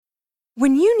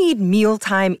When you need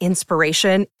mealtime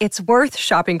inspiration, it's worth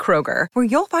shopping Kroger, where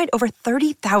you'll find over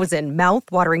 30,000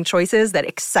 mouth-watering choices that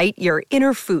excite your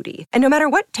inner foodie. And no matter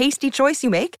what tasty choice you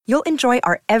make, you'll enjoy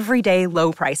our everyday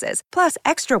low prices, plus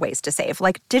extra ways to save,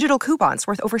 like digital coupons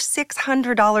worth over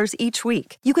 $600 each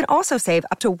week. You can also save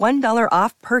up to $1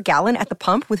 off per gallon at the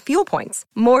pump with fuel points.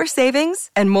 More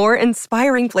savings and more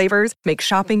inspiring flavors make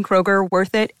shopping Kroger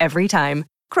worth it every time.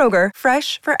 Kroger,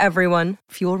 fresh for everyone.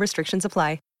 Fuel restrictions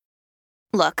apply.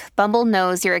 Look, Bumble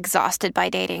knows you're exhausted by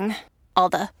dating. All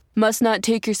the, must not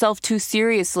take yourself too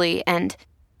seriously, and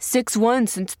 6'1"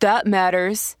 since that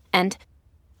matters, and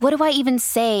what do I even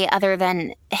say other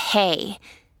than, hey?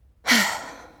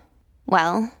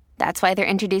 Well, that's why they're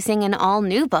introducing an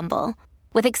all-new Bumble,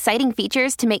 with exciting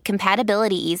features to make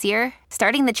compatibility easier,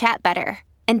 starting the chat better,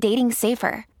 and dating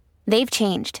safer. They've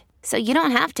changed, so you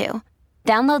don't have to.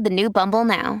 Download the new Bumble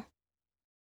now.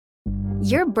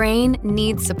 Your brain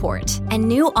needs support, and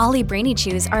new Ollie Brainy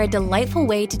Chews are a delightful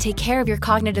way to take care of your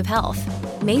cognitive health.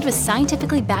 Made with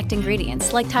scientifically backed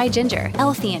ingredients like Thai ginger,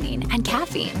 L-theanine, and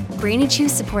caffeine, Brainy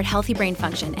Chews support healthy brain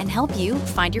function and help you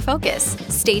find your focus,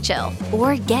 stay chill,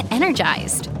 or get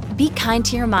energized. Be kind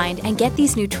to your mind and get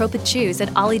these nootropic chews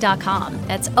at ollie.com.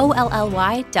 That's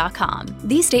OLLY.com.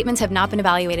 These statements have not been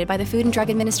evaluated by the Food and Drug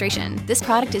Administration. This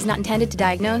product is not intended to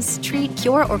diagnose, treat,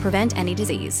 cure, or prevent any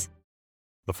disease.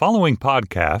 The following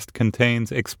podcast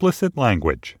contains explicit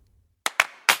language.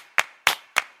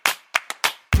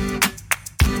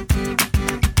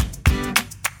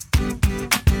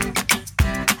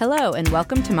 Hello, and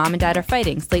welcome to Mom and Dad Are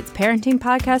Fighting, Slate's parenting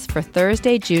podcast for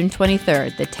Thursday, June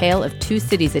 23rd, the Tale of Two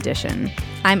Cities edition.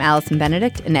 I'm Allison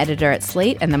Benedict, an editor at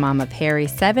Slate and the mom of Harry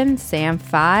 7, Sam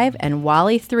 5, and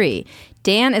Wally 3.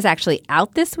 Dan is actually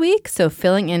out this week, so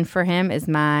filling in for him is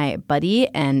my buddy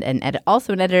and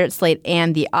also an editor at Slate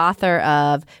and the author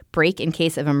of Break in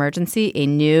Case of Emergency, a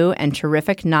new and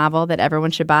terrific novel that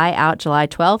everyone should buy, out July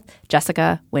 12th,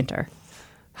 Jessica Winter.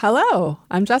 Hello,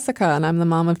 I'm Jessica, and I'm the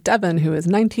mom of Devin, who is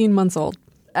 19 months old.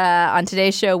 On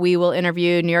today's show, we will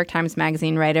interview New York Times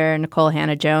Magazine writer Nikole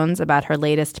Hannah-Jones about her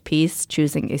latest piece,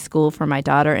 Choosing a School for My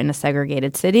Daughter in a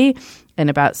Segregated City, and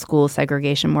about school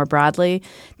segregation more broadly.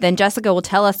 Then Jessica will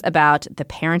tell us about the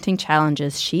parenting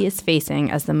challenges she is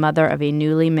facing as the mother of a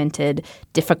newly minted,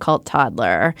 difficult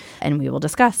toddler, and we will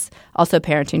discuss. Also,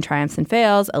 parenting triumphs and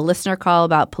fails, a listener call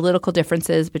about political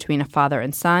differences between a father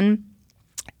and son,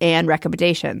 and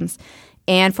recommendations.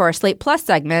 And for our Slate Plus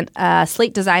segment,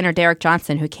 Slate designer Derek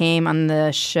Johnson, who came on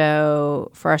the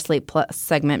show for our Slate Plus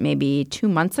segment maybe 2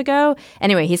 months ago.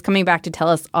 Anyway, he's coming back to tell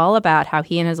us all about how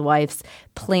he and his wife's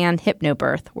planned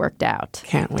hypnobirth worked out.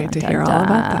 Can't wait to hear all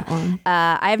about that one.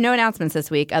 I have no announcements this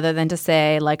week other than to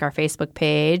say, like our Facebook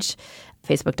page,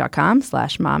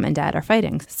 facebook.com/mom and dad are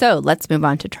fighting. So let's move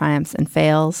on to triumphs and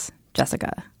fails.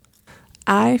 Jessica.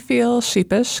 I feel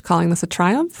sheepish calling this a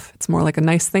triumph. It's more like a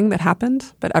nice thing that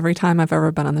happened, but every time I've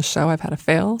ever been on the show, I've had a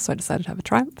fail, so I decided to have a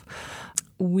triumph.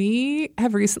 We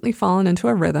have recently fallen into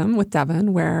a rhythm with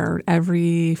Devin where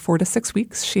every 4 to 6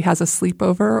 weeks she has a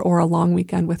sleepover or a long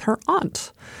weekend with her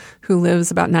aunt, who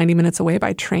lives about 90 minutes away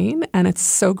by train, and it's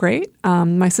so great.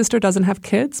 My sister doesn't have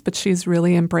kids, but she's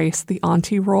really embraced the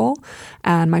auntie role,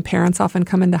 and my parents often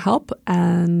come in to help,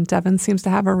 and Devin seems to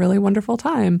have a really wonderful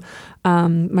time.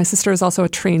 My sister is also a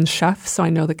trained chef, so I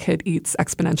know the kid eats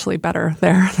exponentially better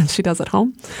there than she does at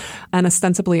home. And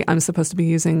ostensibly, I'm supposed to be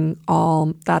using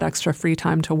all that extra free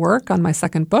time to work on my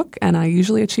second book, and I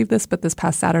usually achieve this, but this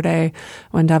past Saturday,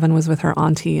 when Devin was with her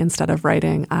auntie, instead of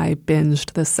writing, I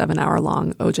binged this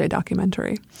 7-hour-long OJ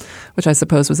documentary, which I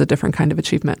suppose was a different kind of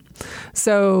achievement.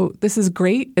 So this is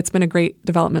great. It's been a great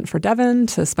development for Devin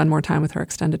to spend more time with her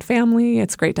extended family.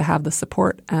 It's great to have the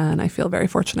support, and I feel very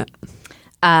fortunate.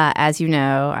 As you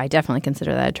know, I definitely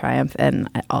consider that a triumph, and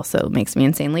it also makes me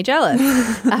insanely jealous.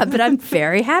 But I'm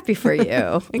very happy for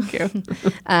you. Thank you.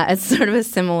 It's sort of a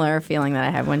similar feeling that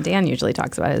I have when Dan usually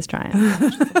talks about his triumph.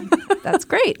 That's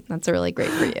great. That's really great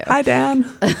for you. Hi,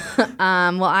 Dan.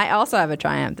 Well, I also have a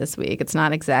triumph this week. It's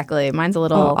not exactly – mine's a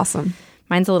little – awesome.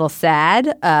 Mine's a little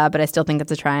sad, but I still think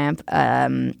it's a triumph.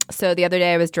 So the other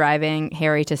day I was driving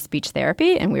Harry to speech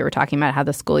therapy, and we were talking about how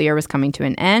the school year was coming to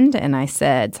an end, and I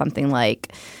said something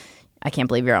like, I can't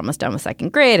believe you're almost done with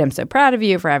second grade. I'm so proud of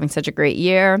you for having such a great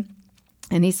year.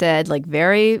 And he said,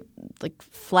 very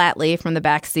flatly from the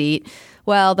back seat,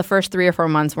 well, the first 3 or 4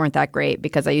 months weren't that great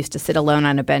because I used to sit alone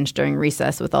on a bench during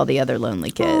recess with all the other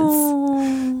lonely kids.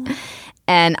 Aww.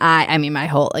 And And I mean, my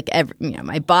whole,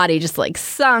 my body just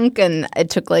sunk, and it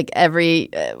took every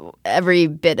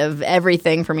bit of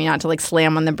everything for me not to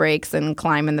slam on the brakes and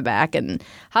climb in the back and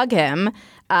hug him.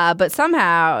 But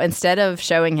somehow, instead of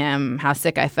showing him how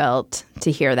sick I felt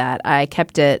to hear that, I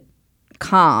kept it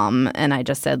calm, and I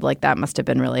just said, that must have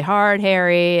been really hard,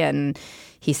 Harry. And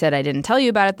he said, I didn't tell you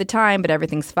about it at the time, but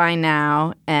everything's fine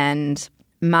now. And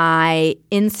my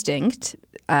instinct,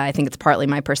 I think it's partly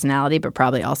my personality, but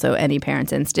probably also any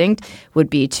parent's instinct,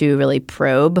 would be to really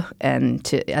probe and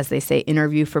to, as they say,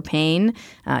 interview for pain,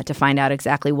 to find out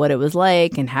exactly what it was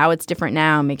like and how it's different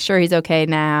now, make sure he's okay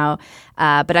now.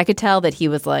 But I could tell that he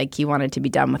was he wanted to be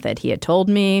done with it. He had told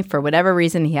me, for whatever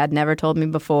reason, he had never told me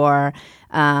before.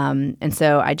 And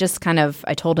so I just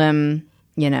I told him,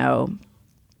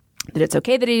 that it's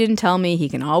okay that he didn't tell me. He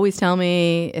can always tell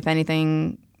me if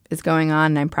anything is going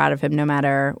on, and I'm proud of him no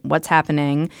matter what's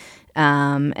happening.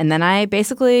 And then I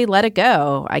basically let it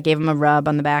go. I gave him a rub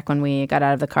on the back when we got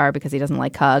out of the car because he doesn't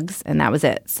like hugs, and that was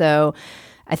it. So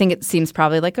I think it seems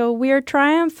probably like a weird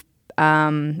triumph.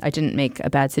 I didn't make a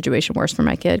bad situation worse for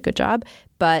my kid. Good job.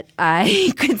 But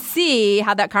I could see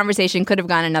how that conversation could have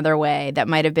gone another way that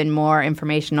might have been more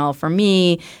informational for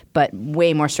me, but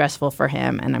way more stressful for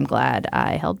him. And I'm glad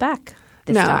I held back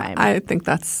this time. I think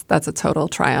that's a total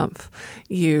triumph.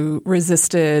 You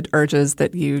resisted urges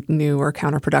that you knew were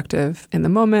counterproductive in the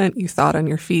moment. You thought on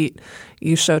your feet.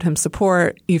 You showed him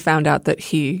support. You found out that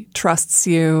he trusts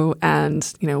you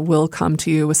and, will come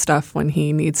to you with stuff when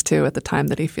he needs to at the time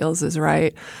that he feels is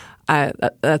right.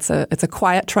 It's a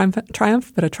quiet triumph,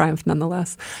 but a triumph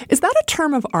nonetheless. Is that a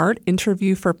term of art,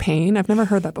 interview for pain? I've never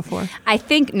heard that before. I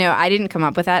think, no, I didn't come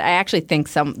up with that. I actually think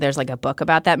there's a book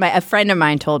about that. A friend of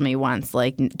mine told me once,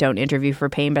 don't interview for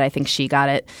pain, but I think she got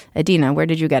it. Adina, where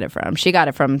did you get it from? She got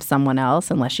it from someone else,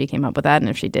 unless she came up with that. And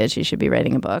if she did, she should be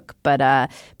writing a book. But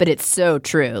it's so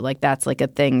true. That's a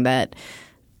thing that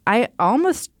I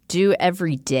almost do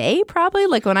every day, probably.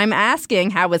 When I'm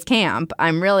asking how was camp,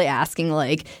 I'm really asking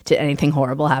did anything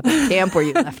horrible happen at camp? Were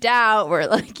you left out? Or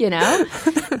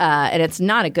and it's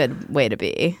not a good way to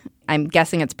be. I'm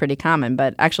guessing it's pretty common,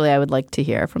 but actually I would like to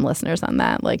hear from listeners on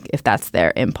that, if that's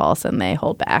their impulse and they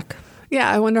hold back. Yeah,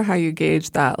 I wonder how you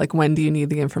gauge that. When do you need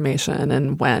the information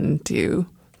and when do you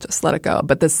just let it go?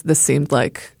 But this seemed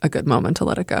like a good moment to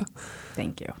let it go.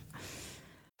 Thank you.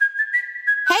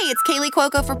 Hey, it's Kaylee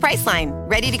Cuoco for Priceline.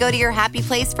 Ready to go to your happy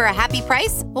place for a happy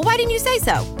price? Well, why didn't you say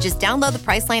so? Just download the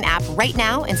Priceline app right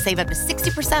now and save up to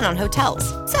 60% on hotels.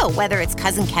 So whether it's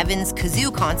Cousin Kevin's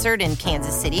Kazoo Concert in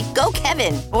Kansas City, go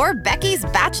Kevin, or Becky's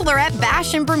Bachelorette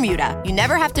Bash in Bermuda, you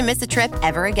never have to miss a trip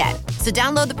ever again. So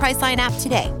download the Priceline app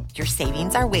today. Your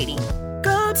savings are waiting.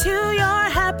 Go to your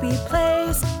happy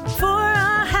place for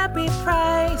a happy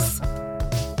price.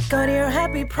 Go to your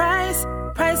happy price,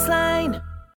 Priceline.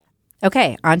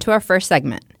 Okay, on to our first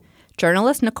segment.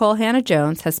 Journalist Nikole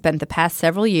Hannah-Jones has spent the past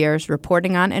several years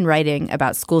reporting on and writing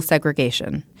about school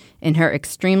segregation. In her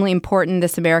extremely important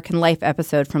This American Life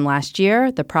episode from last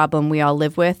year, The Problem We All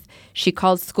Live With, she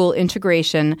called school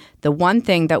integration the one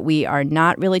thing that we are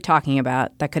not really talking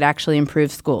about that could actually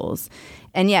improve schools.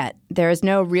 And yet, there is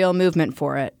no real movement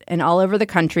for it, and all over the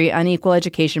country, unequal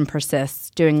education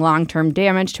persists, doing long-term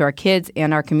damage to our kids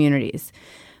and our communities.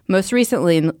 Most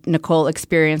recently, Nikole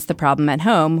experienced the problem at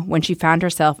home when she found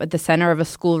herself at the center of a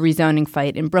school rezoning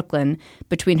fight in Brooklyn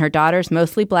between her daughter's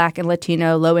mostly Black and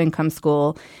Latino low-income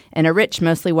school and a rich,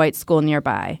 mostly white school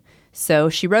nearby. So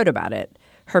she wrote about it.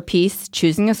 Her piece,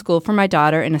 Choosing a School for My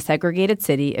Daughter in a Segregated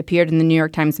City, appeared in the New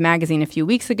York Times Magazine a few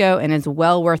weeks ago and is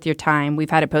well worth your time.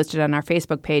 We've had it posted on our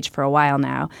Facebook page for a while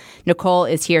now.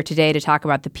 Nikole is here today to talk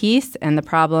about the piece and the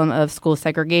problem of school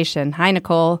segregation. Hi,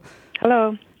 Nikole.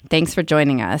 Hello. Thanks for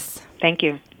joining us. Thank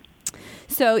you.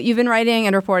 So you've been writing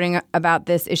and reporting about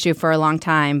this issue for a long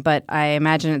time, but I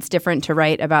imagine it's different to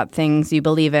write about things you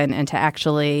believe in and to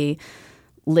actually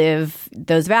live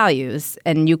those values.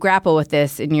 And you grapple with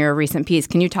this in your recent piece.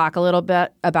 Can you talk a little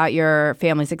bit about your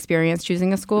family's experience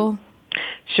choosing a school?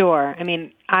 Sure. I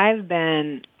mean, my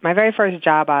very first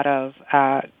job out of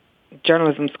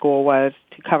journalism school was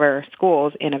to cover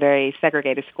schools in a very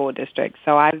segregated school district.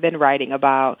 So I've been writing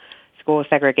about school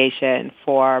segregation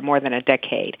for more than a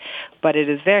decade. But it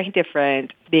is very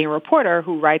different being a reporter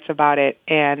who writes about it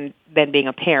and then being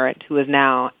a parent who is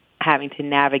now having to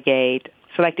navigate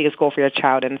selecting a school for your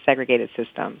child in a segregated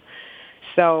system.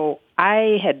 So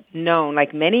I had known,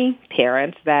 like many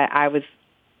parents, that I was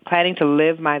planning to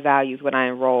live my values when I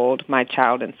enrolled my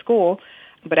child in school.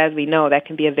 But as we know, that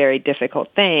can be a very difficult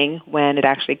thing when it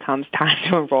actually comes time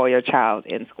to enroll your child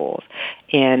in schools.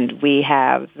 And we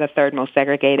have the third most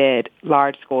segregated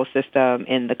large school system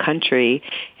in the country,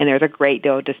 and there's a great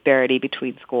deal of disparity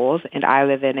between schools. And I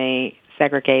live in a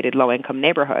segregated low-income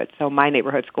neighborhood, so my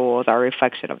neighborhood schools are a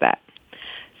reflection of that.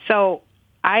 So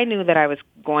I knew that I was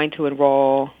going to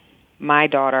enroll my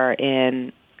daughter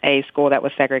in a school that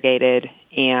was segregated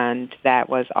and that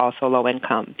was also low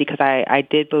income, because I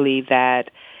did believe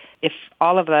that if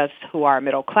all of us who are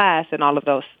middle class and all of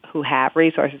those who have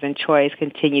resources and choice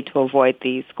continue to avoid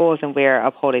these schools, and we're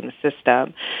upholding the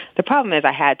system. The problem is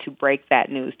I had to break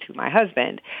that news to my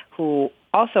husband, who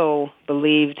also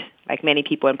believed, like many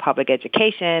people, in public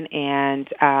education and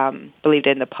believed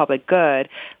in the public good,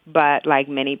 but like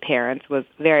many parents was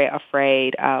very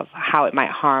afraid of how it might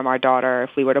harm our daughter if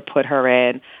we were to put her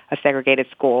in a segregated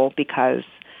school, because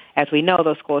as we know,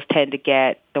 those schools tend to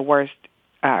get the worst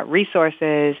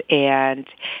resources and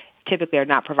typically are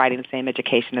not providing the same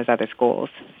education as other schools.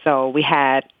 So we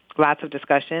had lots of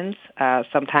discussions,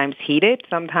 sometimes heated,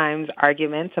 sometimes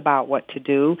arguments about what to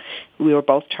do. We were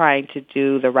both trying to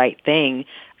do the right thing,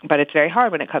 but it's very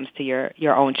hard when it comes to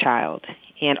your own child.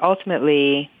 And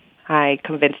ultimately, I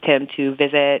convinced him to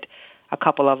visit a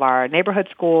couple of our neighborhood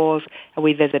schools, and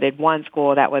we visited one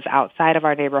school that was outside of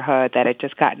our neighborhood that had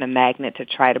just gotten a magnet to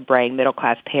try to bring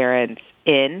middle-class parents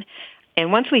in.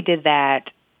 And once we did that,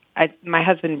 my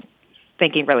husband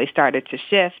thinking really started to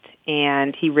shift,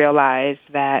 and he realized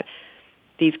that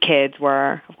these kids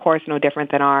were, of course, no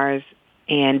different than ours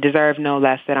and deserved no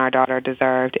less than our daughter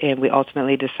deserved, and we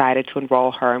ultimately decided to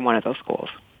enroll her in one of those schools.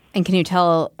 And can you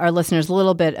tell our listeners a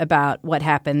little bit about what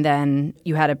happened then?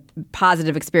 You had a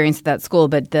positive experience at that school,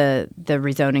 but the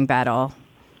rezoning battle.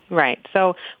 Right.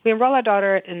 So we enrolled our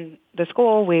daughter in the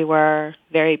school. We were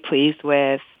very pleased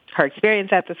with her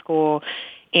experience at the school.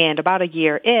 And about a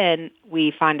year in,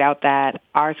 we found out that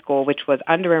our school, which was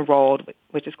under-enrolled,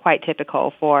 which is quite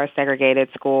typical for segregated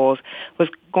schools, was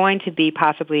going to be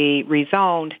possibly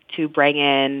rezoned to bring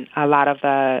in a lot of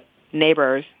the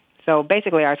neighbors. So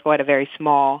basically, our school had a very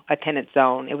small attendance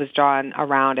zone. It was drawn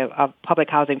around a public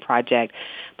housing project.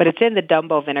 But it's in the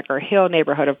Dumbo Vinegar Hill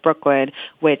neighborhood of Brooklyn,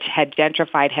 which had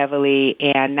gentrified heavily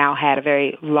and now had a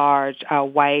very large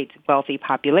white, wealthy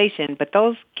population. But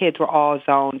those kids were all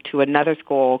zoned to another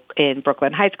school in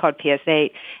Brooklyn Heights called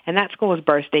PS8, and that school was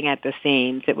bursting at the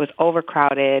seams. It was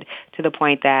overcrowded to the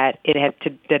point that it had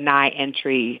to deny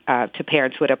entry to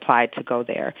parents who had applied to go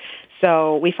there.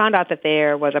 So we found out that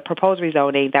there was a proposed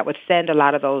rezoning that would send a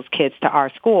lot of those kids to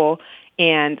our school.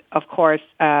 And, of course,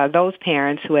 those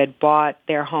parents who had bought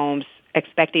their homes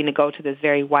expecting to go to this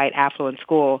very white, affluent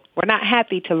school were not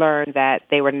happy to learn that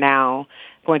they were now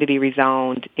going to be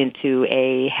rezoned into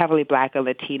a heavily Black and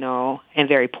Latino and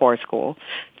very poor school.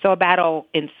 So a battle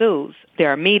ensues.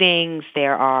 There are meetings.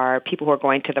 There are people who are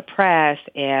going to the press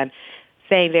and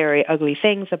saying very ugly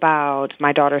things about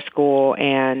my daughter's school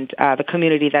and the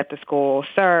community that the school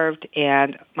served.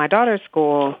 And my daughter's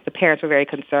school, the parents were very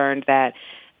concerned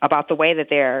about the way that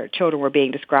their children were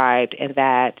being described, and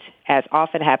that, as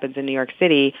often happens in New York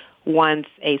City, once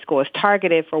a school is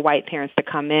targeted for white parents to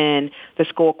come in, the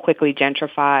school quickly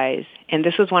gentrifies. And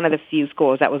this was one of the few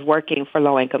schools that was working for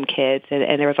low-income kids,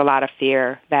 and there was a lot of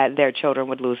fear that their children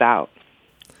would lose out.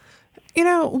 You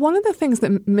know, one of the things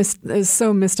that is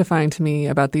so mystifying to me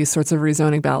about these sorts of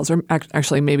rezoning battles, or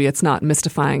actually maybe it's not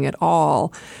mystifying at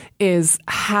all, is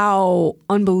how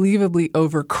unbelievably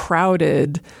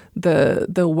overcrowded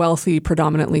the wealthy,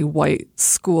 predominantly white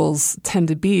schools tend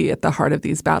to be at the heart of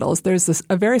these battles. There's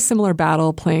a very similar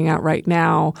battle playing out right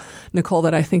now, Nicole,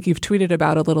 that I think you've tweeted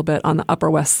about a little bit on the Upper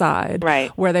West Side,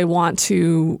 right, where they want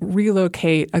to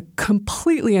relocate a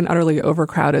completely and utterly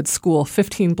overcrowded school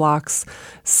 15 blocks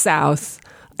south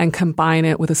and combine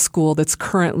it with a school that's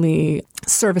currently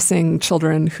servicing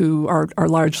children who are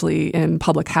largely in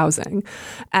public housing.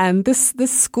 And this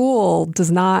school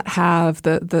does not have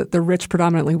the rich,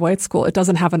 predominantly white school. It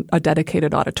doesn't have a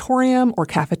dedicated auditorium or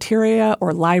cafeteria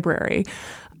or library.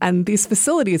 And these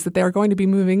facilities that they're going to be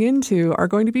moving into are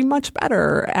going to be much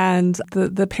better. And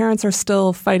the parents are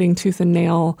still fighting tooth and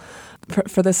nail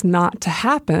for this not to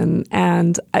happen.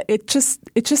 And it just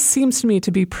seems to me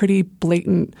to be pretty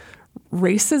blatant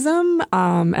racism,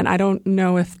 and I don't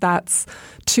know if that's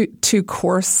too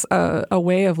coarse a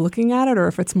way of looking at it, or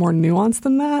if it's more nuanced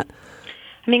than that.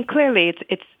 I mean, clearly,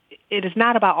 it is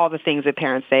not about all the things that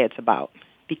parents say it's about,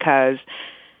 because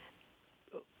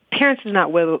parents do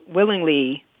not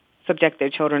willingly subject their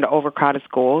children to overcrowded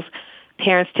schools.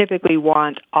 Parents typically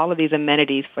want all of these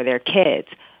amenities for their kids,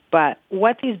 But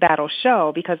what these battles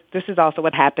show, because this is also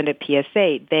what happened at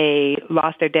PS8, they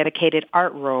lost their dedicated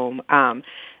art room.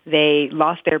 They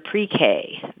lost their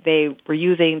pre-K. They were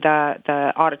using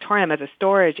the auditorium as a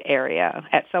storage area.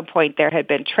 At some point, there had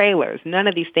been trailers. None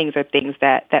of these things are things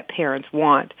that parents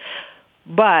want.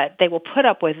 But they will put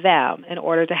up with them in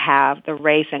order to have the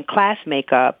race and class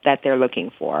makeup that they're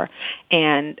looking for.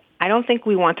 And I don't think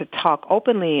we want to talk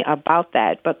openly about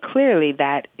that, but clearly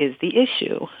that is the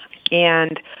issue.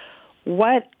 And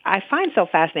what I find so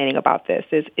fascinating about this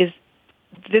is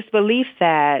this belief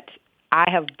that I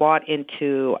have bought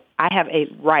into, I have a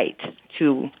right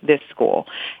to this school,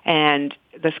 and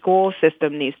the school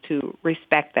system needs to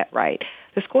respect that right.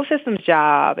 The school system's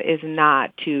job is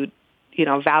not to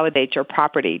validate your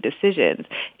property decisions.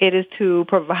 It is to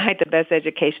provide the best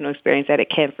educational experience that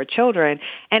it can for children,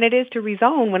 and it is to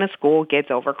rezone when a school gets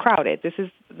overcrowded. This is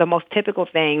the most typical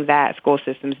thing that school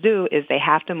systems do, is they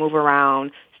have to move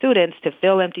around students to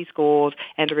fill empty schools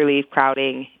and to relieve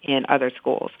crowding in other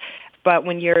schools. But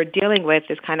when you're dealing with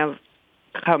this kind of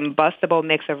combustible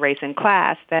mix of race and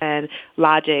class, then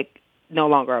logic no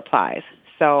longer applies.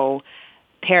 So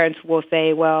parents will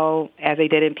say, well, as they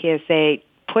did in PS8,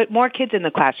 put more kids in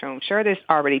the classroom. Sure, there's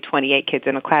already 28 kids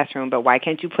in a classroom, but why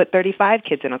can't you put 35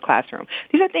 kids in a classroom?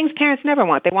 These are things parents never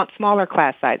want. They want smaller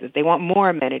class sizes. They want more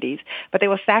amenities, but they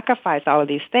will sacrifice all of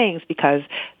these things because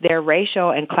their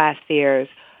racial and class fears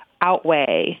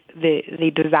outweigh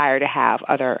the desire to have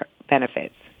other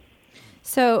benefits.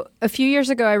 So a few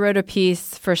years ago, I wrote a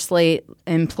piece for Slate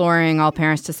imploring all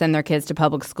parents to send their kids to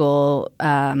public school,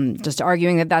 just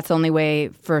arguing that that's the only way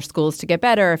for schools to get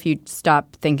better if you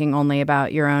stop thinking only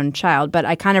about your own child. But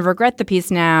I kind of regret the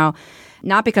piece now,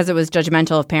 not because it was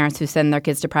judgmental of parents who send their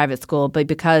kids to private school, but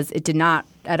because it did not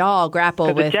at all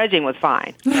grapple with... the judging was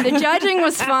fine. The judging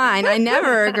was fine. I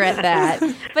never regret that.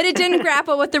 But it didn't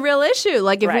grapple with the real issue.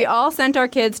 Like, if we all sent our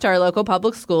kids to our local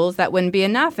public schools, that wouldn't be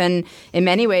enough. And in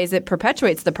many ways, it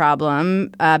perpetuates the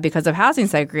problem because of housing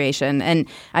segregation. And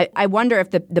I wonder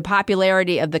if the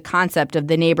popularity of the concept of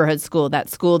the neighborhood school, that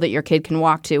school that your kid can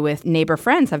walk to with neighbor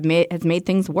friends, has made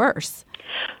things worse.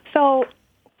 So,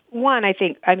 one,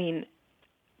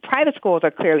 private schools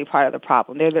are clearly part of the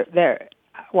problem.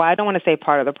 Well, I don't want to say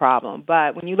part of the problem,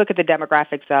 but when you look at the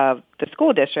demographics of the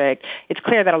school district, it's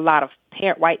clear that a lot of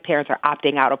white parents are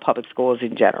opting out of public schools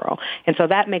in general. And so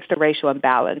that makes the racial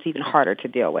imbalance even harder to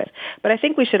deal with. But I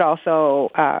think we should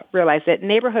also realize that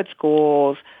neighborhood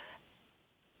schools,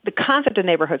 the concept of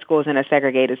neighborhood schools in a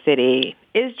segregated city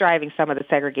is driving some of the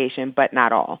segregation, but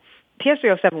not all.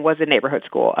 PS307 was a neighborhood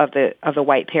school of the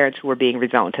white parents who were being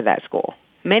rezoned to that school.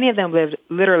 Many of them lived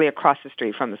literally across the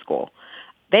street from the school.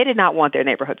 They did not want their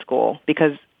neighborhood school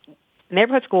because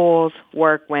neighborhood schools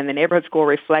work when the neighborhood school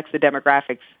reflects the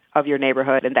demographics of your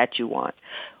neighborhood and that you want.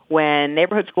 When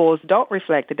neighborhood schools don't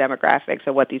reflect the demographics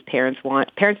of what these parents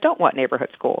want, parents don't want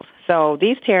neighborhood schools. So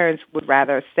these parents would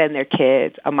rather send their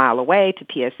kids a mile away to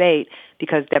PS8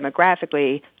 because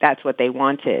demographically that's what they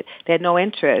wanted. They had no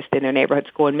interest in their neighborhood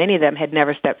school, and many of them had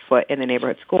never stepped foot in the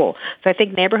neighborhood school. So I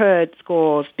think neighborhood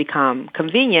schools become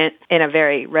convenient in a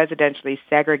very residentially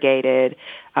segregated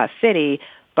city,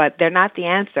 but they're not the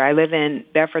answer. I live in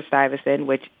Bedford-Stuyvesant,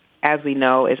 which, as we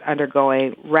know, is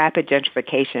undergoing rapid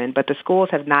gentrification, but the schools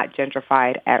have not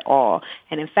gentrified at all.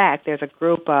 And in fact, there's a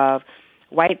group of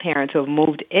white parents who have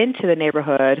moved into the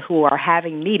neighborhood who are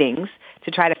having meetings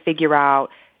to try to figure out,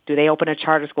 do they open a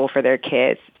charter school for their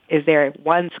kids? Is there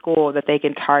one school that they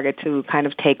can target to kind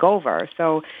of take over?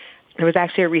 So there was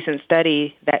actually a recent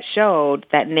study that showed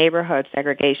that neighborhood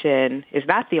segregation is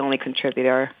not the only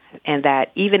contributor, and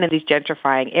that even in these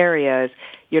gentrifying areas,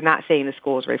 you're not seeing the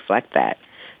schools reflect that.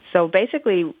 So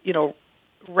basically,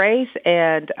 race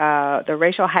and the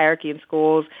racial hierarchy in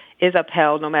schools is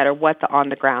upheld no matter what the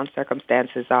on-the-ground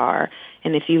circumstances are.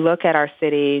 And if you look at our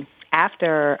city,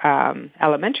 after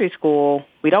elementary school,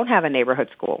 we don't have a neighborhood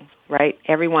school, right?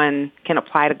 Everyone can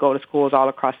apply to go to schools all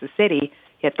across the city,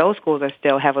 yet those schools are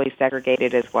still heavily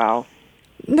segregated as well.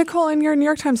 Nicole, in your New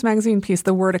York Times Magazine piece,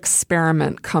 the word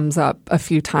experiment comes up a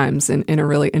few times in a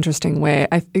really interesting way.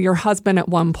 Your husband at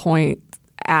one point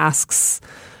asks,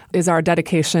 is our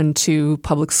dedication to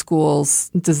public schools,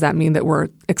 does that mean that we're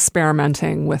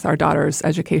experimenting with our daughter's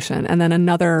education? And then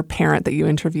another parent that you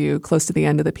interview close to the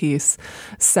end of the piece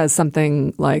says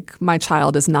something like, my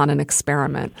child is not an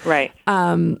experiment. Right.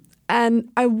 And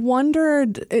I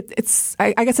wondered,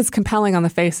 I guess it's compelling on the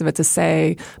face of it to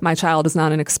say, my child is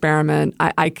not an experiment.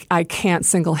 I can't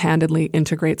single-handedly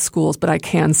integrate schools, but I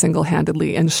can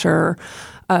single-handedly ensure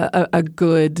a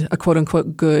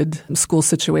quote-unquote good school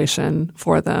situation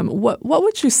for them. What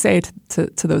would you say to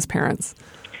those parents?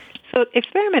 So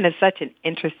experiment is such an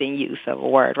interesting use of a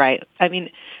word, right? I mean,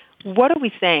 what are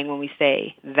we saying when we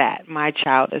say that my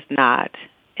child is not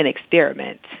an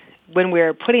experiment? When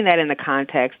we're putting that in the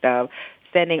context of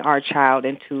sending our child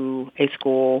into a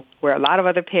school where a lot of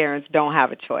other parents don't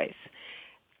have a choice.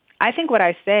 I think what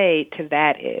I say to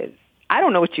that is, I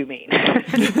don't know what you mean.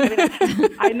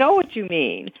 I know what you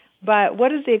mean, but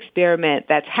what is the experiment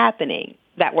that's happening?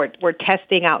 That we're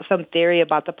testing out some theory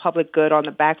about the public good on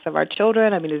the backs of our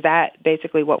children? I mean, is that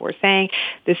basically what we're saying?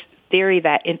 This theory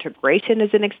that integration is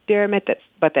an experiment,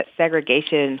 but that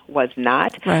segregation was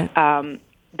not. Right.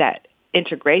 That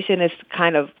integration is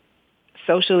kind of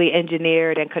socially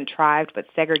engineered and contrived, but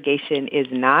segregation is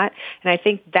not. And I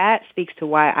think that speaks to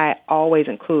why I always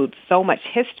include so much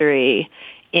history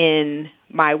in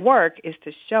my work, is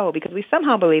to show, because we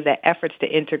somehow believe that efforts to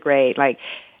integrate,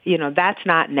 that's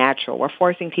not natural. We're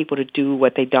forcing people to do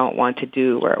what they don't want to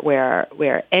do.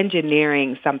 We're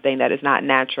engineering something that is not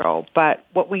natural. But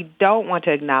what we don't want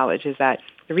to acknowledge is that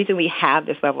the reason we have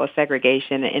this level of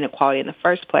segregation and inequality in the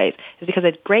first place is because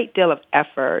a great deal of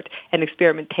effort and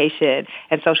experimentation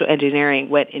and social engineering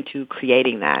went into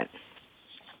creating that.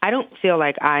 I don't feel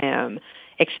like I am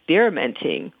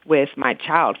experimenting with my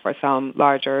child for some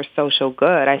larger social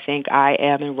good. I think I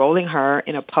am enrolling her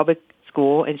in a public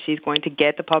school, and she's going to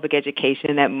get the public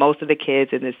education that most of the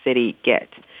kids in the city get,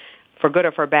 for good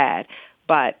or for bad.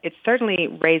 But it certainly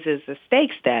raises the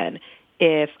stakes then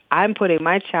if I'm putting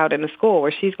my child in a school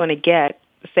where she's going to get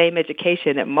the same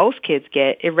education that most kids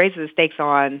get. It raises the stakes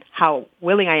on how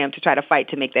willing I am to try to fight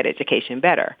to make that education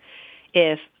better.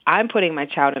 If I'm putting my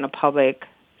child in a public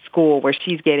school where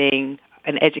she's getting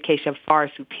an education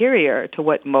far superior to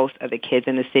what most of the kids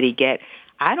in the city get,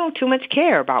 I don't too much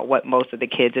care about what most of the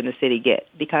kids in the city get,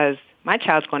 because my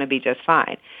child's going to be just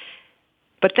fine.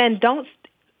 But then don't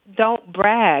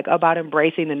brag about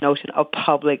embracing the notion of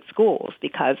public schools,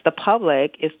 because the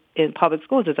public is in public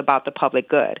schools is about the public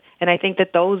good. And I think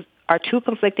that those are two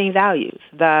conflicting values.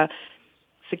 The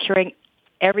securing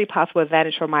every possible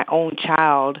advantage for my own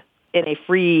child in a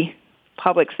free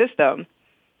public system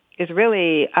is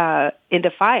really in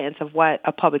defiance of what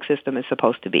a public system is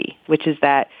supposed to be, which is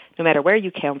that no matter where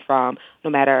you come from, no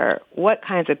matter what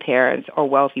kinds of parents or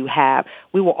wealth you have,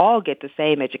 we will all get the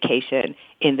same education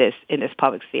in this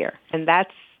public sphere. And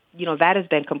that has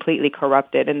been completely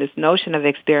corrupted. And this notion of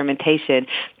experimentation,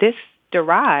 this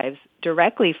derives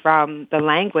directly from the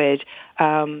language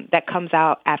that comes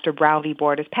out after Brown v.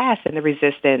 Board is passed and the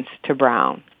resistance to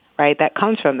Brown. Right, that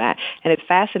comes from that. And it's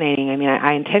fascinating. I mean,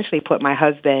 I intentionally put my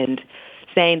husband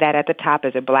saying that at the top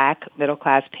as a black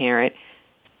middle-class parent,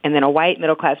 and then a white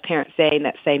middle-class parent saying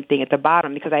that same thing at the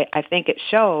bottom, because I think it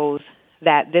shows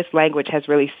that this language has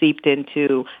really seeped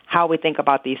into how we think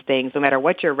about these things. No matter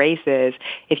what your race is,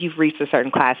 if you've reached a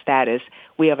certain class status,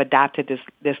 we have adopted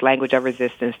this language of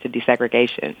resistance to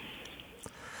desegregation.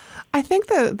 I think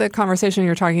the conversation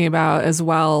you're talking about as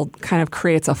well kind of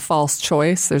creates a false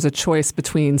choice. There's a choice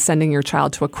between sending your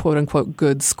child to a quote-unquote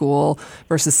good school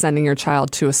versus sending your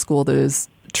child to a school that is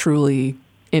truly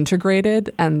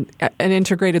integrated, and an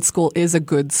integrated school is a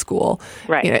good school.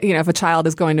 Right. If a child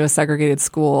is going to a segregated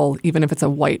school, even if it's a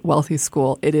white, wealthy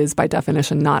school, it is by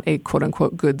definition not a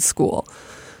quote-unquote good school.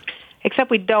 Except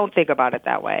we don't think about it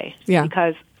that way. Yeah.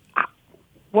 Because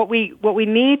what we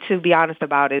need to be honest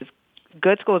about is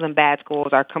good schools and bad schools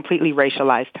are completely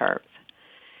racialized terms.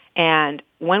 And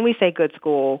when we say good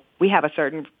school, we have a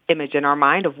certain image in our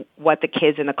mind of what the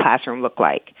kids in the classroom look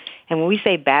like. And when we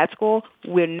say bad school,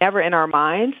 we're never in our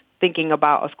minds thinking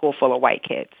about a school full of white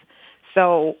kids.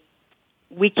 So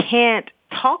we can't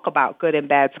talk about good and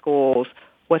bad schools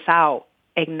without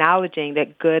acknowledging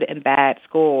that good and bad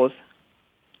schools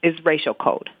is racial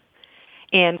code.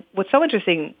 And what's so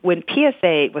interesting, when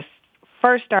PSA was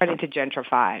first starting to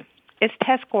gentrify, its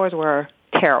test scores were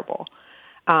terrible.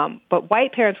 But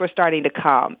white parents were starting to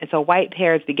come, and so white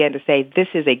parents began to say, this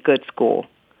is a good school.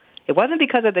 It wasn't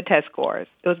because of the test scores.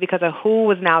 It was because of who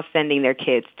was now sending their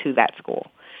kids to that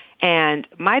school. And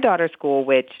my daughter's school,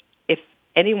 which if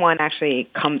anyone actually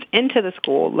comes into the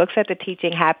school, looks at the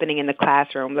teaching happening in the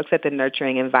classroom, looks at the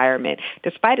nurturing environment,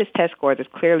 despite its test scores, it's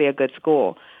clearly a good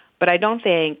school. But I don't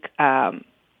think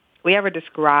we ever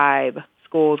describe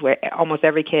schools where almost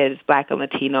every kid is black and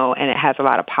Latino and it has a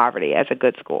lot of poverty as a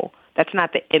good school. That's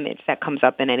not the image that comes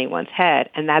up in anyone's head,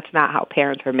 and that's not how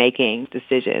parents are making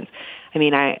decisions. I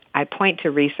mean, I point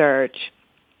to research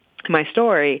in my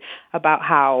story about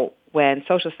how when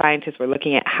social scientists were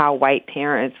looking at how white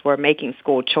parents were making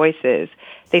school choices,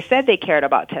 they said they cared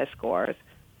about test scores,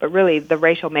 but really the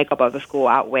racial makeup of the school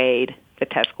outweighed the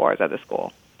test scores of the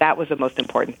school. That was the most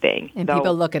important thing. And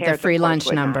people look at the free lunch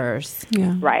numbers.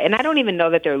 Yeah. Right. And I don't even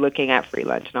know that they're looking at free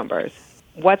lunch numbers.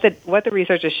 What the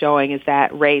research is showing is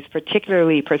that race,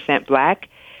 particularly percent Black,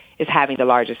 is having the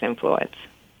largest influence.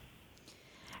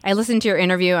 I listened to your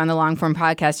interview on the Longform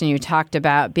podcast, and you talked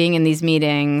about being in these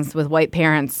meetings with white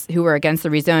parents who were against the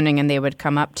rezoning, and they would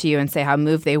come up to you and say how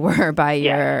moved they were by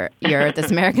your This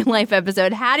American Life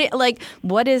episode. How do you,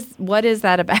 what is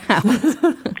that about?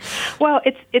 Well,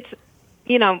 it's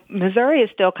Missouri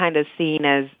is still kind of seen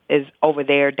as over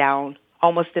there, down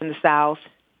almost in the South,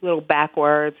 a little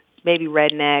backwards, maybe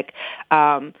redneck,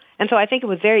 and so I think it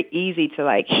was very easy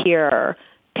to hear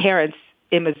parents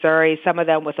in Missouri, some of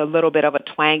them with a little bit of a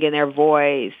twang in their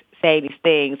voice, say these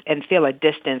things and feel a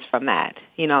distance from that.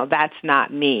 That's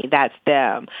not me. That's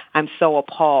them. I'm so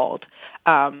appalled.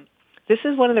 This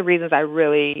is one of the reasons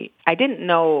I didn't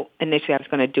know initially I was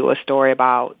going to do a story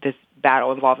about this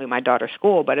battle involving my daughter's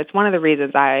school, but it's one of the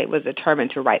reasons I was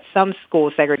determined to write some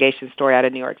school segregation story out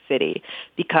of New York City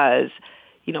because,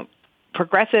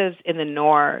 progressives in the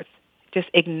North just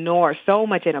ignore so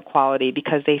much inequality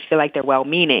because they feel like they're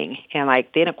well-meaning. And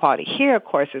the inequality here, of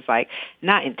course, is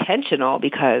not intentional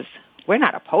because we're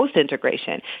not opposed to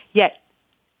integration. Yet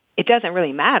it doesn't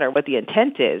really matter what the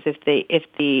intent is if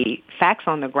the facts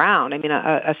on the ground. I mean,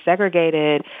 a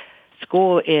segregated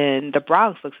school in the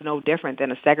Bronx looks no different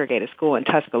than a segregated school in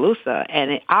Tuscaloosa,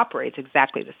 and it operates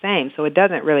exactly the same. So it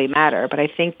doesn't really matter. But I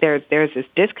think there's this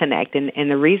disconnect, and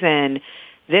the reason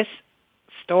this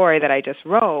story that I just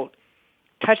wrote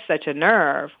touched such a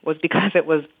nerve was because it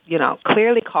was,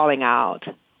 clearly calling out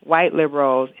white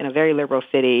liberals in a very liberal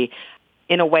city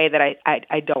in a way that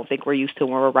I don't think we're used to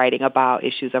when we're writing about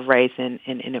issues of race and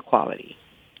inequality.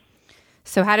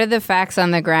 So how did the facts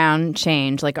on the ground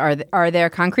change? Are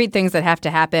there concrete things that have to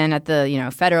happen at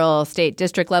the, federal, state,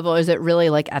 district level, or is it really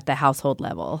at the household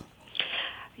level?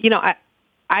 I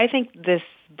think this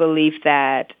belief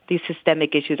that these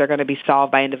systemic issues are going to be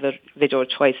solved by individual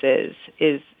choices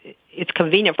it's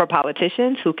convenient for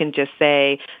politicians who can just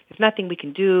say, there's nothing we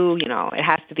can do, it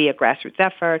has to be a grassroots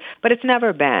effort, but it's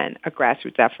never been a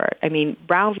grassroots effort. I mean,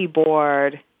 Brown v.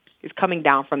 Board is coming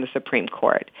down from the Supreme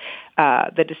Court.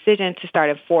 The decision to start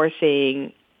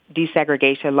enforcing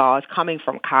desegregation law is coming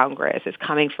from Congress. It's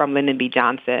coming from Lyndon B.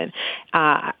 Johnson.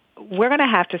 We're going to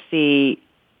have to see,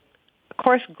 of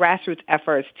course, grassroots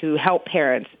efforts to help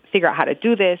parents figure out how to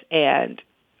do this and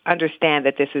understand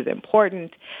that this is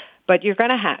important. But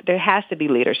there has to be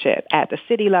leadership at the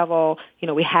city level.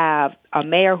 We have a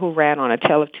mayor who ran on a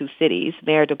tale of two cities,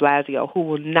 Mayor de Blasio, who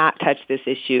will not touch this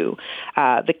issue.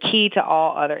 The key to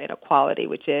all other inequality,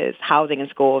 which is housing and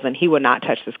schools, and he will not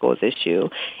touch the schools issue.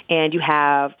 And you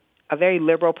have a very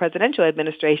liberal presidential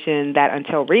administration that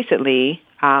until recently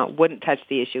wouldn't touch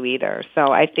the issue either.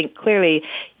 So I think clearly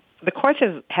the courts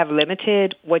have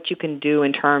limited what you can do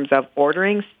in terms of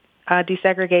ordering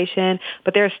desegregation,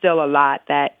 but there's still a lot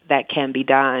that can be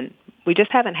done. We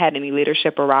just haven't had any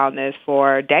leadership around this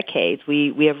for decades.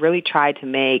 We have really tried to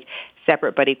make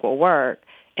separate but equal work.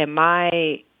 And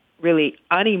my really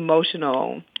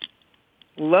unemotional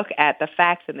look at the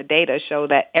facts and the data show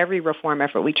that every reform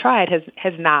effort we tried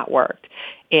has not worked.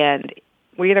 And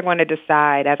we're either going to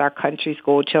decide as our country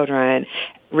school children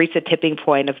reach a tipping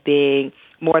point of being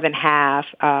more than half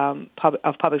of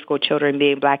public school children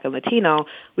being Black and Latino,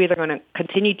 we're either going to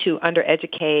continue to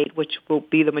undereducate, which will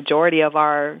be the majority of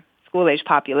our school-age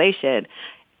population,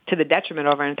 to the detriment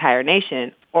of our entire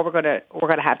nation, or we're going to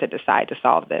have to decide to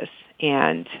solve this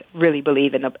and really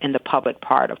believe in the public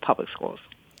part of public schools.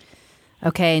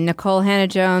 Okay, Nikole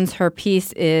Hannah-Jones, her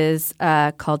piece is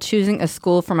called Choosing a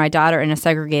School for My Daughter in a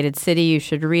Segregated City. You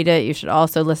should read it. You should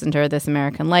also listen to her This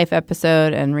American Life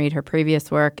episode and read her previous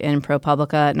work in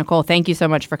ProPublica. Nikole, thank you so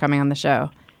much for coming on the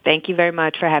show. Thank you very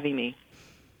much for having me.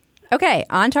 Okay,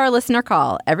 on to our listener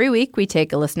call. Every week we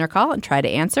take a listener call and try to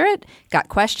answer it. Got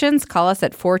questions? Call us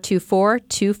at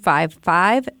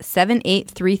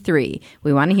 424-255-7833.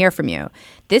 We want to hear from you.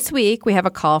 This week we have a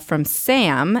call from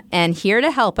Sam, and here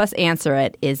to help us answer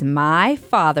it is my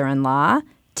father-in-law,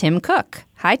 Tim Cook.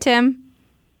 Hi, Tim.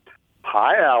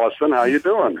 Hi, Allison. How you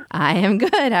doing? I am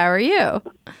good. How are you?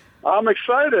 I'm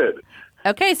excited.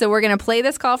 Okay, so we're going to play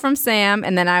this call from Sam,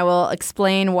 and then I will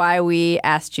explain why we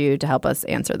asked you to help us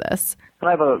answer this. I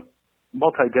have a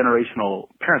multi-generational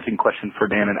parenting question for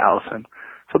Dan and Allison.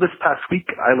 So this past week,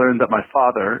 I learned that my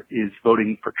father is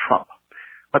voting for Trump.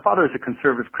 My father is a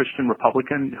conservative Christian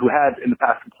Republican who had in the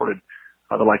past supported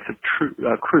the likes of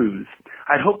Cruz.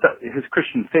 I'd hoped that his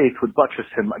Christian faith would buttress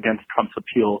him against Trump's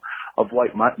appeal of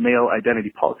white male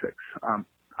identity politics.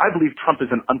 I believe Trump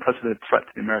is an unprecedented threat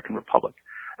to the American Republic.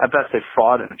 at best a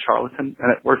fraud and a charlatan, and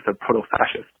at worst a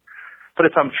proto-fascist. But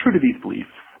if I'm true to these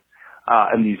beliefs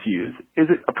and these views, is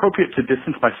it appropriate to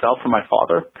distance myself from my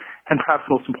father? And perhaps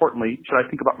most importantly, should I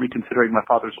think about reconsidering my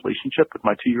father's relationship with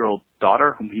my 2-year-old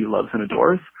daughter, whom he loves and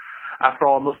adores? After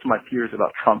all, most of my fears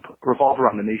about Trump revolve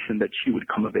around the nation that she would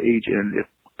come of age in if,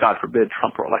 God forbid,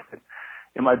 Trump were elected.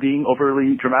 Am I being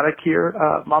overly dramatic here,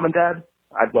 Mom and Dad?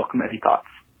 I'd welcome any thoughts.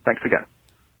 Thanks again.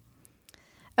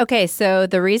 Okay, so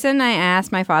the reason I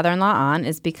asked my father-in-law on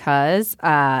is because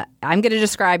I'm going to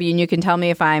describe you, and you can tell me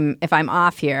if I'm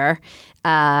off here.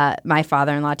 My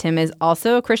father-in-law, Tim, is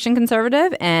also a Christian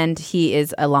conservative, and he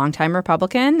is a longtime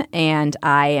Republican, and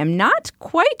I am not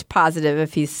quite positive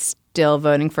if he's still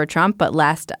voting for Trump, but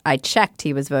last I checked,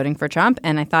 he was voting for Trump,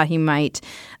 and I thought he might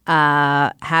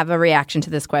have a reaction to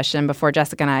this question before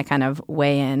Jessica and I kind of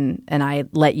weigh in, and I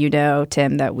let you know,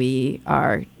 Tim, that we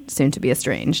are soon to be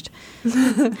estranged. Is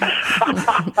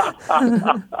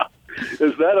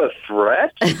that a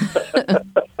threat?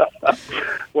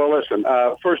 Well, listen,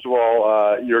 first of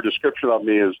all, your description of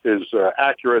me is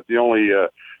accurate. The only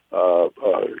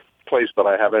place that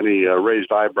I have any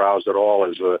raised eyebrows at all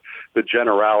is the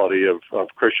generality of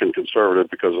Christian conservative,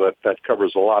 because that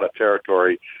covers a lot of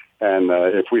territory. And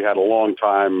if we had a long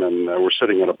time and we're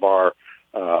sitting at a bar,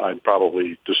 I'd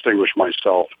probably distinguish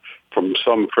myself from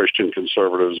some Christian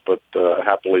conservatives, but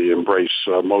happily embrace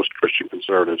most Christian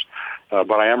conservatives.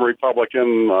 But I am a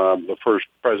Republican. The first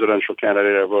presidential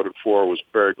candidate I voted for was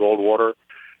Barry Goldwater,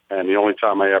 and the only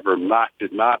time I ever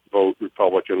did not vote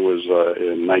Republican was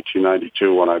in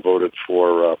 1992 when I voted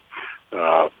for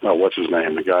what's his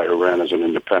name, the guy who ran as an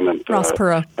independent, Ross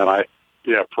Perot.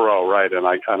 Perot, right? And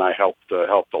I helped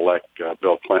elect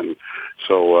Bill Clinton.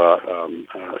 So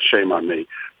shame on me.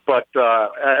 But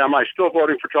am I still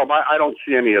voting for Trump? I don't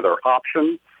see any other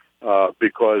option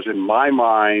because in my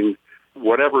mind,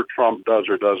 whatever Trump does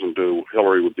or doesn't do,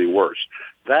 Hillary would be worse.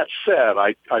 That said,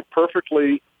 I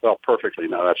perfectly, no,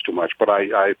 that's too much, but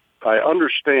I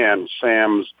understand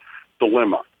Sam's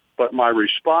dilemma. But my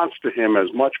response to him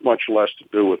has much, much less to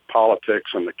do with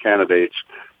politics and the candidates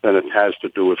than it has to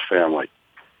do with family.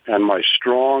 And my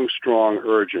strong, strong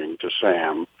urging to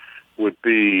Sam would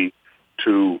be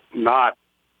to not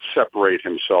separate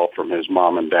himself from his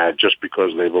mom and dad just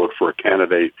because they vote for a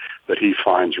candidate that he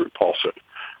finds repulsive.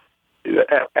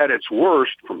 At its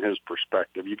worst, from his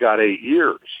perspective, you got 8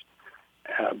 years.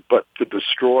 But to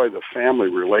destroy the family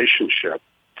relationship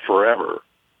forever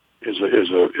is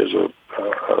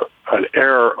an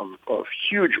error of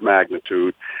huge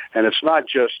magnitude, and it's not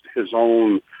just his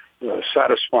own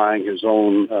satisfying his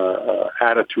own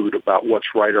attitude about what's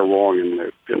right or wrong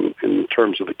in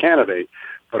terms of the candidate,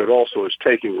 but it also is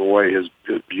taking away his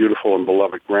beautiful and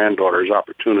beloved granddaughter's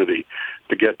opportunity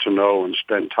to get to know and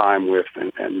spend time with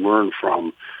and learn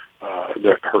from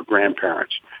her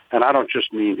grandparents. And I don't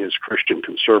just mean his Christian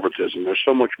conservatism. There's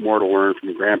so much more to learn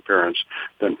from grandparents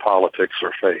than politics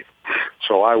or faith.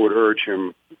 So I would urge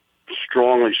him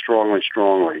strongly, strongly,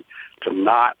 strongly to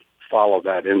not follow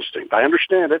that instinct. I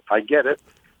understand it. I get it.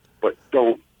 But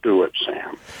don't do it,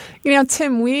 Sam. You know,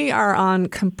 Tim, we are on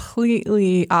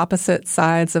completely opposite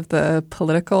sides of the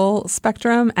political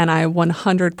spectrum, and I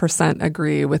 100%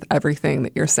 agree with everything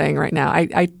that you're saying right now.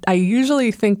 I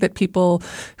usually think that people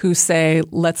who say,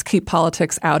 let's keep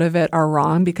politics out of it are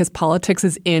wrong because politics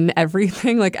is in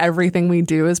everything, like everything we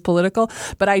do is political.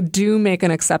 But I do make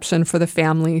an exception for the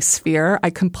family sphere.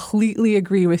 I completely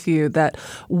agree with you that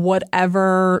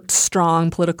whatever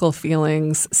strong political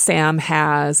feelings Sam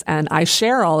has, and I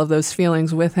share all of those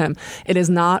feelings with him, it is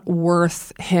not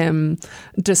worth him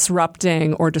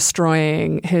disrupting or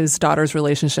destroying his daughter's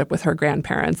relationship with her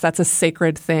grandparents. That's a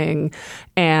sacred thing,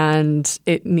 and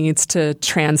it needs to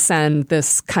transcend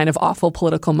this kind of awful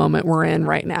political moment we're in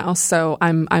right now. So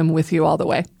I'm with you all the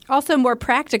way. Also, more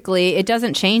practically, it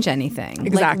doesn't change anything.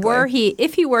 Exactly. Like,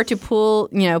 if he were to pull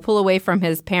away from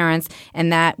his parents,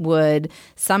 and that would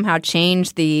somehow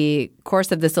change the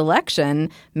course of this election,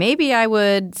 maybe I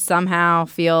would somehow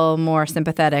feel more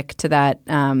sympathetic to that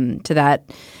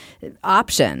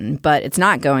option. But it's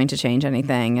not going to change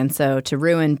anything, and so to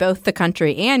ruin both the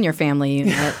country and your family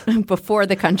unit before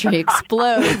the country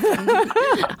explodes in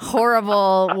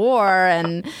horrible war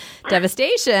and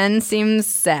devastation seems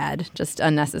sad, just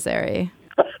unnecessary.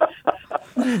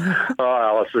 Oh,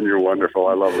 Allison, you're wonderful.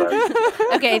 I love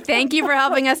that. Okay, thank you for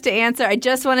helping us to answer. I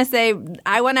just want to say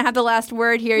I want to have the last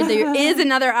word here. There is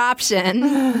another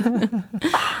option.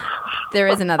 There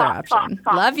is another option.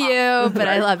 Love you, but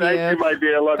I love you. Thank you, my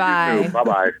dear. I love Bye. you too.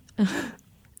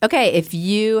 Bye-bye. Okay, if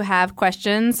you have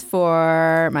questions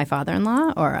for my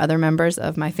father-in-law or other members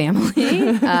of my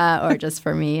family, or just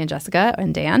for me and Jessica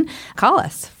and Dan, call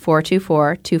us,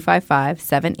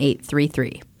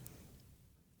 424-255-7833.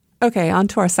 Okay, on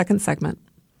to our second segment.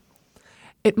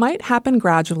 It might happen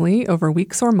gradually over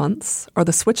weeks or months, or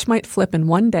the switch might flip in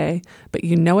one day, but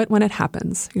you know it when it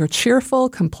happens. Your cheerful,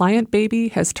 compliant baby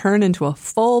has turned into a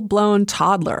full-blown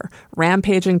toddler,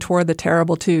 rampaging toward the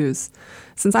terrible twos.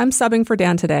 Since I'm subbing for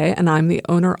Dan today, and I'm the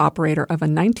owner-operator of a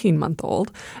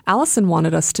 19-month-old, Allison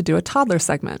wanted us to do a toddler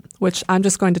segment, which I'm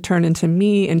just going to turn into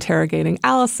me interrogating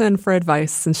Allison for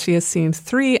advice since she has seen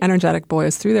 3 energetic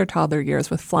boys through their toddler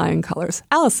years with flying colors.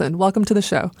 Allison, welcome to the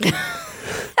show.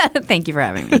 Thank you for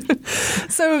having me.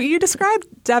 So you described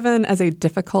Devin as a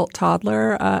difficult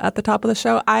toddler at the top of the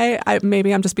show. I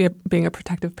maybe I'm just being a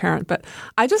protective parent, but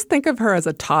I just think of her as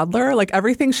a toddler. Like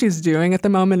everything she's doing at the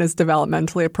moment is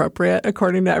developmentally appropriate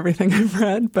according to everything I've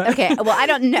read. But okay, well, I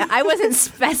don't know. I wasn't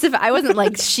specified. I wasn't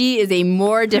like she is a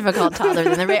more difficult toddler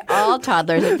than everybody. All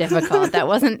toddlers are difficult. That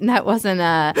wasn't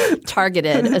a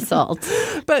targeted assault.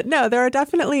 But no, there are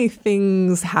definitely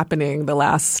things happening the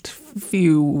last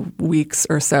few weeks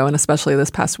or so, and especially this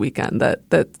past weekend,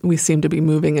 that we seem to be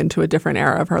moving into a different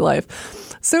era of her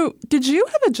life. So did you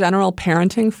have a general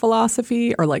parenting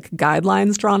philosophy or like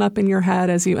guidelines drawn up in your head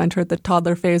as you entered the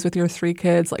toddler phase with your 3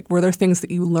 kids? Like, were there things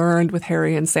that you learned with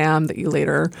Harry and Sam that you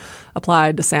later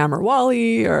applied to Sam or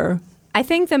Wally? Or I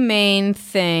think the main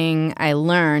thing I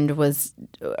learned was,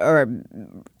 or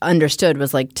understood,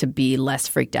 was like to be less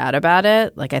freaked out about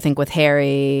it. Like I think with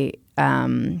Harry,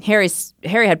 Harry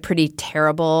had pretty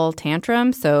terrible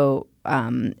tantrums. So,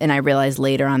 and I realized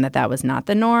later on that was not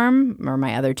the norm, or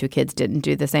my other 2 kids didn't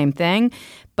do the same thing.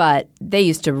 But they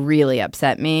used to really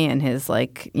upset me, and his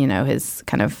his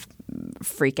kind of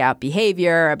freak out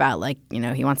behavior about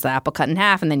he wants the apple cut in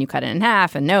half and then you cut it in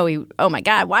half, and oh my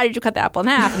God, why did you cut the apple in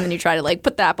half? And then you try to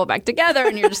put the apple back together,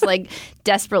 and you're just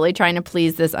desperately trying to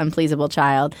please this unpleasable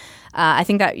child. I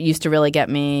think that used to really get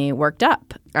me worked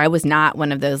up. I was not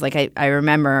one of those, I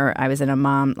remember I was in in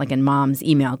mom's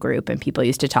email group, and people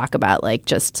used to talk about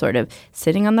just sort of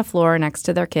sitting on the floor next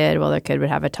to their kid while their kid would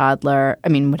have a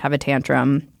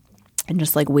tantrum, and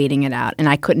just waiting it out. And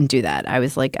I couldn't do that. I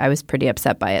was pretty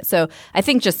upset by it. So I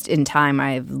think just in time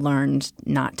I've learned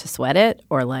not to sweat it,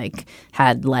 or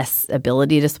had less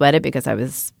ability to sweat it because I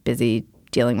was busy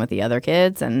dealing with the other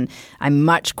kids. And I'm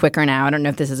much quicker now. I don't know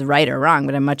if this is right or wrong,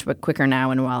 but I'm much quicker now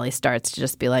when Wally starts to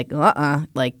just be go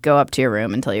up to your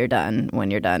room until you're done. When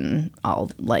you're done,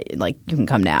 I'll you can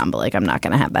come down, but I'm not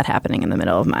going to have that happening in the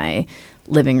middle of my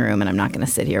living room, and I'm not going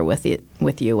to sit here with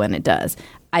you when it does.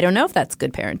 I don't know if that's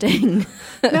good parenting.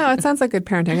 No, it sounds like good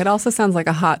parenting. It also sounds like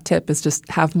a hot tip is just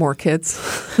have more kids.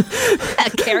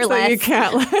 Care less. So you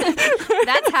can't.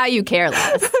 That's how you care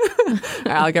less. All right,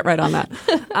 I'll get right on that.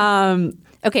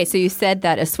 Okay, so you said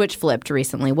that a switch flipped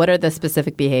recently. What are the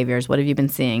specific behaviors? What have you been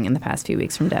seeing in the past few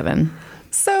weeks from Devin?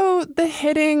 So the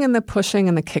hitting and the pushing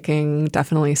and the kicking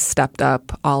definitely stepped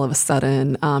up all of a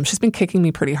sudden. She's been kicking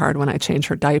me pretty hard when I change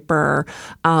her diaper.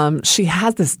 She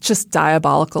has this just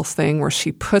diabolical thing where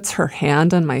she puts her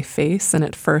hand on my face, and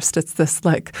at first it's this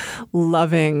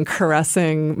loving,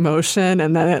 caressing motion,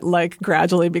 and then it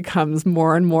gradually becomes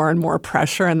more and more and more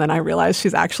pressure, and then I realize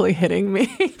she's actually hitting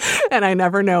me, and I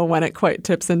never know when it quite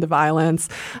tips into violence.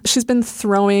 She's been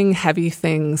throwing heavy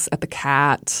things at the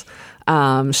cat.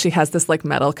 She has this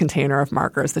metal container of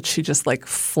markers that she just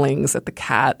flings at the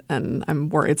cat, and I'm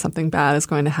worried something bad is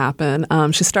going to happen.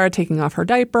 She started taking off her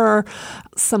diaper,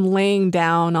 some laying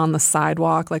down on the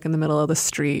sidewalk, in the middle of the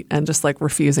street, and just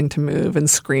refusing to move and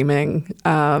screaming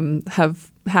have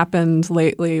happened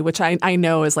lately, which I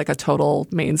know is a total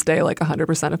mainstay.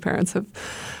 100% of parents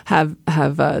have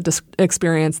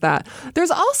experienced that.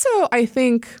 There's also, I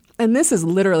think, and this is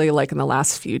literally in the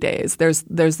last few days, there's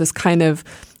this kind of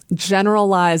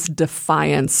generalized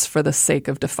defiance for the sake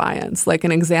of defiance.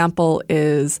 An example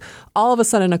is all of a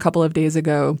sudden a couple of days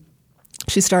ago,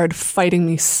 she started fighting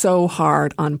me so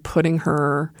hard on putting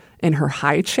her in her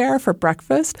high chair for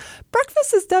breakfast.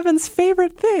 Breakfast is Devin's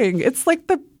favorite thing. It's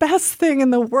the best thing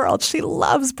in the world. She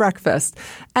loves breakfast.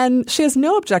 And she has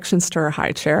no objections to her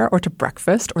high chair or to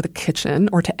breakfast or the kitchen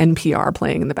or to NPR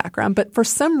playing in the background. But for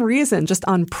some reason, just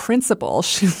on principle,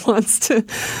 she wants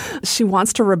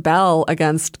to rebel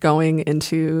against going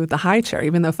into the high chair,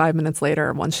 even though 5 minutes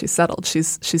later, once she's settled,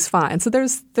 she's fine. So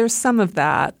there's some of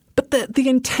that. But the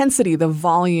intensity, the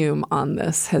volume on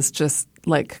this has just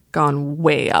gone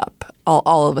way up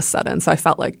all of a sudden. So I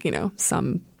felt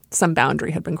some some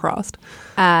boundary had been crossed.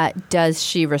 Does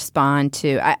she respond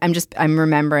to? I'm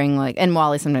remembering like, and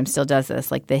Wally sometimes still does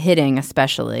this, like the hitting,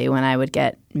 especially when I would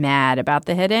get mad about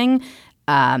the hitting.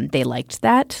 They liked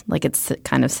that. Like it's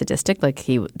kind of sadistic. Like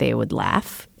they would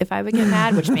laugh if I would get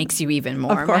mad, which makes you even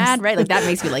more mad, right? Like that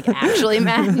makes me like actually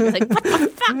mad. You're like, what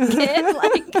the fuck, kid?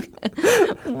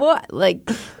 Like what? Like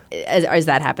is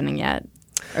that happening yet?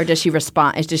 Or does she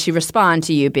respond? Does she respond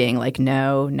to you being like,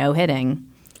 no hitting?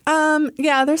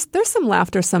 Yeah, there's some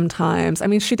laughter sometimes. I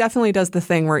mean, she definitely does the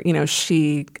thing where,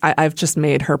 I've just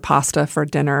made her pasta for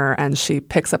dinner and she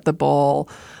picks up the bowl,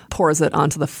 pours it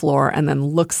onto the floor and then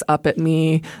looks up at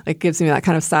me, like gives me that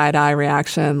kind of side eye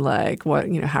reaction, like,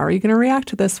 what, how are you going to react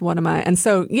to this? What am I? And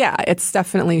so, yeah, it's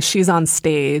definitely, she's on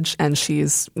stage and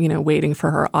she's, waiting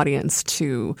for her audience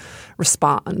to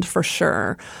respond for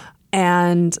sure.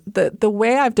 And the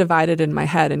way I've divided in my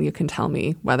head, and you can tell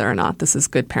me whether or not this is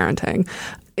good parenting,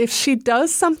 if she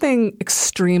does something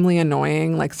extremely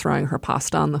annoying, like throwing her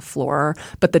pasta on the floor,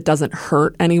 but that doesn't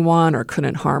hurt anyone or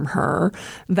couldn't harm her,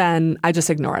 then I just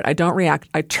ignore it. I don't react.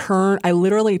 I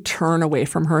literally turn away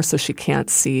from her so she can't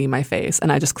see my face. And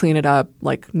I just clean it up,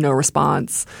 like no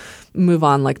response, move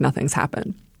on like nothing's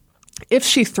happened. If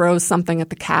she throws something at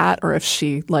the cat or if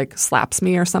she like slaps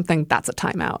me or something, that's a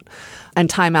timeout. And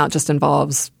timeout just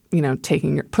involves,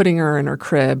 putting her in her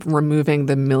crib, removing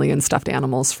the million stuffed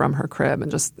animals from her crib and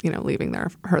just, leaving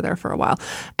her there for a while.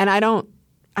 And I don't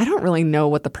really know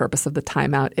what the purpose of the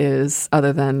timeout is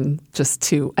other than just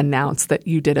to announce that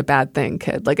you did a bad thing,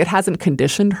 kid. Like it hasn't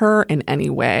conditioned her in any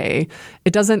way.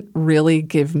 It doesn't really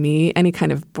give me any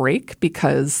kind of break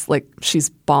because like she's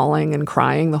bawling and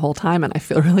crying the whole time and I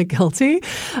feel really guilty.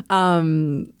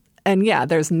 And yeah,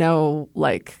 there's no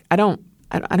like, I don't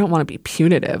want to be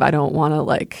punitive. I don't want to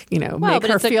make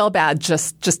her feel bad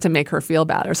just to make her feel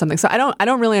bad or something. So I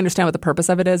don't really understand what the purpose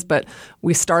of it is, but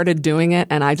we started doing it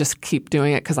and I just keep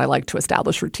doing it because I like to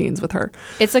establish routines with her.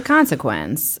 It's a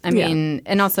consequence. I mean,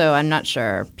 and also I'm not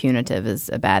sure punitive is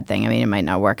a bad thing. I mean, it might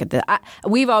not work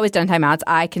we've always done timeouts.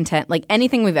 Like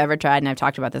anything we've ever tried, and I've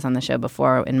talked about this on the show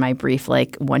before in my brief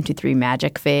 1, 2, 3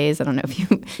 magic phase. I don't know if you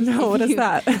No, what is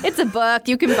that? It's a book.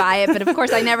 You can buy it, but of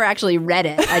course I never actually read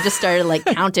it. I just started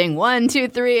counting 1, 2,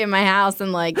 3 in my house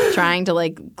and trying to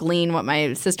glean what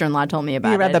my sister-in-law told me about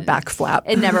it. You read the back flap.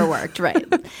 It never worked, right.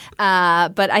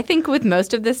 But I think with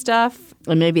most of this stuff,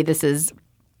 and maybe this is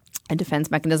a defense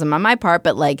mechanism on my part,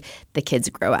 but the kids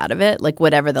grow out of it.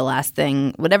 Whatever the last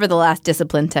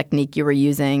discipline technique you were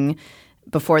using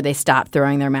before they stop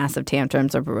throwing their massive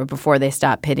tantrums or before they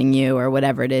stop hitting you or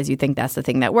whatever it is, you think that's the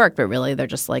thing that worked. But really, they're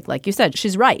just like you said,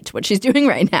 she's right. What she's doing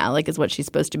right now, is what she's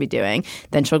supposed to be doing.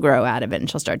 Then she'll grow out of it and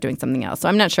she'll start doing something else. So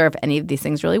I'm not sure if any of these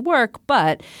things really work,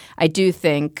 but I do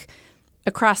think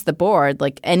across the board,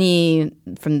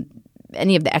 from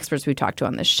any of the experts we talked to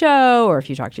on this show, or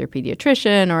if you talk to your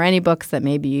pediatrician or any books that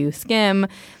maybe you skim,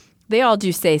 they all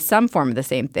do say some form of the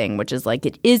same thing, which is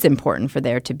it is important for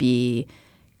there to be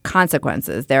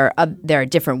consequences. There are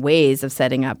different ways of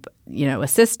setting up, a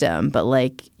system, but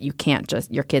your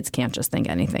kids can't just think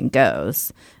anything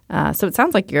goes. So it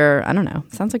sounds like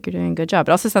it sounds like you're doing a good job.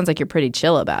 It also sounds like you're pretty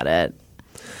chill about it.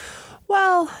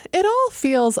 Well, it all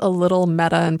feels a little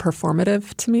meta and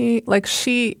performative to me.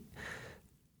 She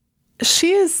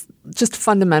is just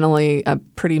fundamentally a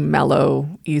pretty mellow,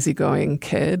 easygoing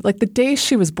kid. The day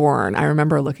she was born, I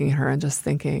remember looking at her and just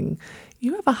thinking,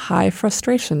 you have a high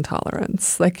frustration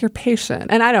tolerance. You're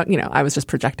patient. And I was just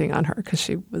projecting on her because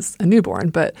she was a newborn.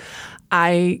 But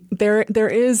there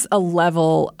is a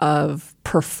level of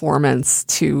performance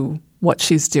to what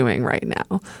she's doing right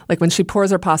now. When she pours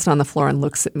her pasta on the floor and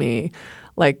looks at me,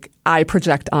 I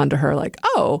project onto her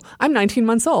oh, I'm 19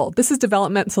 months old. This is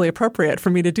developmentally appropriate for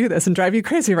me to do this and drive you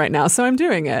crazy right now, so I'm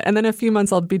doing it. And then in a few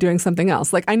months I'll be doing something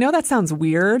else. I know that sounds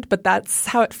weird, but that's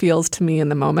how it feels to me in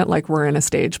the moment, we're in a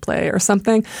stage play or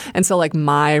something. And so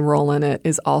my role in it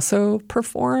is also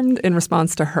performed in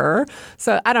response to her.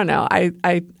 So I don't know.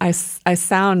 I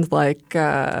sound like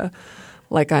I'm,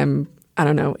 I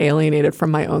don't know, alienated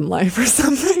from my own life or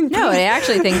something. No, I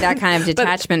actually think that kind of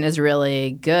detachment is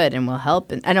really good and will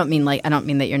help. And I don't mean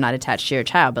that you're not attached to your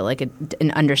child, but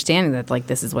an understanding that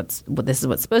this is what's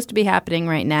supposed to be happening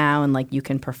right now, and you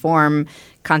can perform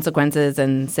consequences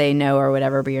and say no or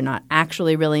whatever, but you're not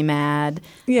actually really mad.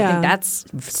 Yeah, I think that's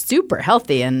super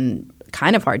healthy and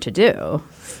kind of hard to do.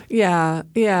 Yeah.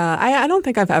 I don't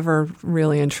think I've ever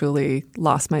really and truly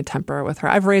lost my temper with her.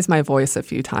 I've raised my voice a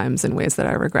few times in ways that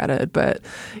I regretted, but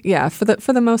yeah, for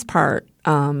the most part,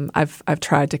 I've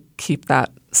tried to keep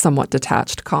that somewhat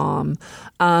detached calm.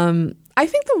 I I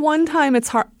think the one time it's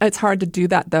hard to do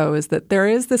that, though, is that there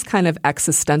is this kind of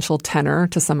existential tenor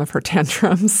to some of her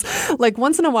tantrums. Like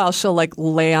once in a while, she'll like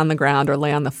lay on the ground or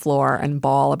lay on the floor and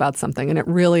bawl about something. And it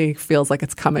really feels like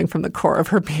it's coming from the core of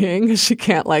her being. She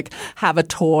can't like have a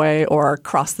toy or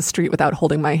cross the street without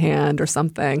holding my hand or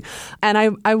something.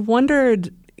 And I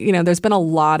wondered, you know, there's been a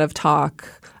lot of talk,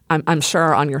 I'm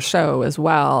sure on your show as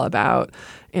well, about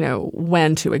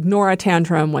when to ignore a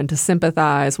tantrum, when to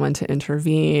sympathize, when to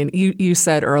intervene. You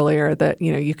said earlier that,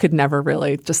 you could never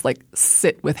really just like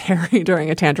sit with Harry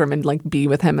during a tantrum and like be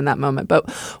with him in that moment.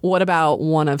 But what about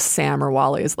one of Sam or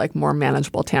Wally's like more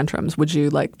manageable tantrums? Would you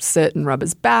like sit and rub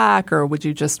his back, or would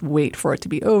you just wait for it to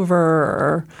be over?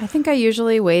 Or I think I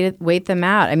usually wait them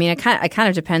out. I mean, it kind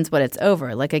of depends what it's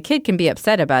over. Like a kid can be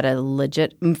upset about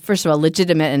first of all,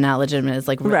 legitimate and not legitimate is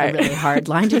like a really hard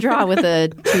line to draw with a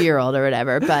 2-year-old or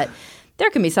whatever. But there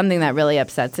can be something that really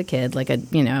upsets a kid, like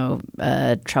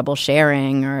a trouble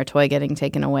sharing or a toy getting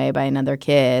taken away by another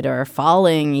kid or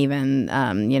falling even,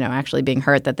 actually being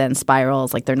hurt that then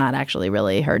spirals, like they're not actually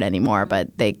really hurt anymore,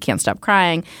 but they can't stop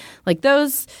crying. Like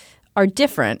those are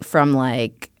different from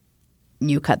like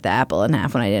you cut the apple in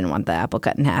half when I didn't want the apple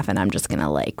cut in half and I'm just going to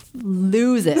like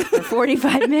lose it for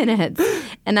 45 minutes.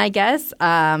 And I guess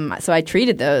so I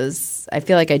treated those. I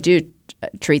feel like I do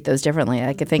treat those differently.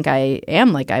 I think I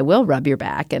am like I will rub your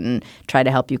back and try to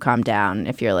help you calm down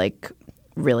if you're like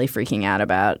really freaking out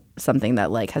about something that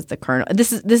like has the kernel.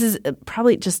 This is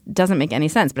probably just doesn't make any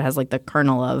sense, but has like the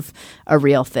kernel of a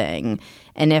real thing.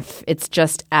 And if it's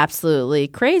just absolutely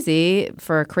crazy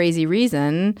for a crazy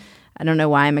reason, I don't know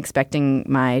why I'm expecting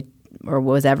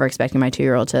was ever expecting my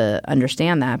 2-year-old to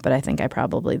understand that, but I think I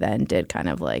probably then did kind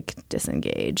of like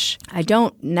disengage. I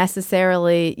don't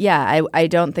necessarily, I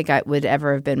don't think I would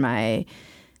ever have been my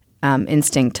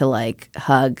instinct to like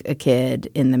hug a kid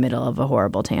in the middle of a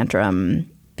horrible tantrum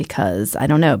because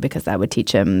that would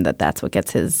teach him that's what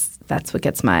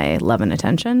gets my love and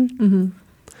attention. Mm-hmm.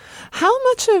 How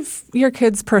much of your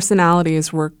kids'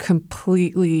 personalities were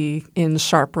completely in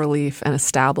sharp relief and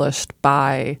established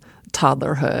by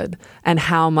toddlerhood, and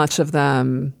how much of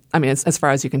them, I mean, as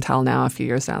far as you can tell now, a few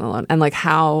years down the line, and like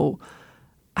how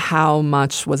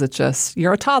much was it just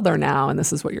you're a toddler now and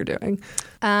this is what you're doing?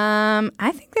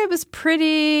 I think that was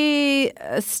pretty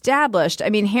established. I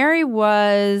mean, Harry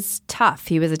was tough.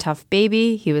 He was a tough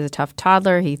baby. He was a tough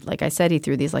toddler. He, like I said, he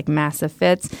threw these like massive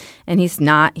fits, and he is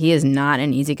not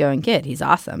an easygoing kid. He's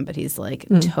awesome, but he's like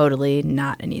totally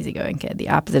not an easygoing kid, the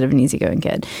opposite of an easygoing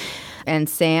kid. And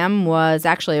Sam was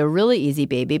actually a really easy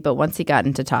baby, but once he got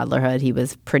into toddlerhood, he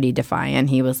was pretty defiant.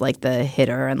 He was like the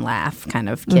hitter and laugh kind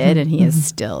of kid, and he is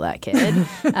still that kid.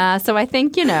 So I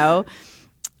think,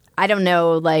 I don't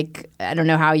know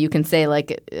how you can say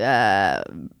like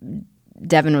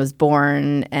Devin was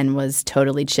born and was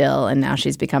totally chill, and now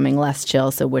she's becoming less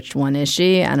chill. So which one is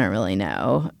she? I don't really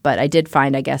know. But I did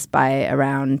find, I guess, by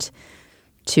around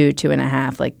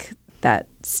 2.5, like that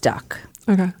stuck.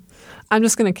 Okay. I'm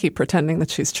just going to keep pretending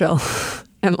that she's chill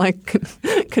and like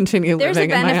continue living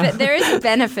in my own. There is a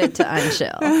benefit to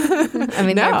unchill. I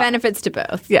mean, there are benefits to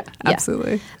both. Yeah,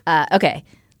 absolutely. Okay.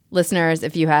 Listeners,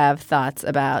 if you have thoughts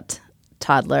about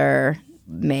toddler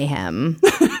mayhem,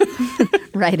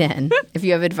 write in. If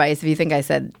you have advice, if you think I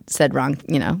said wrong,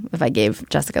 if I gave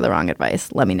Jessica the wrong advice,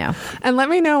 let me know. And let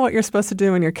me know what you're supposed to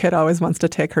do when your kid always wants to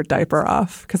take her diaper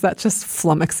off, because that just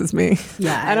flummoxes me.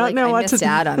 Yeah, I don't know what to do. I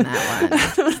missed out on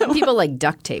that one. Some people like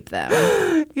duct tape them.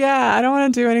 Yeah, I don't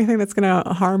want to do anything that's going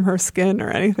to harm her skin or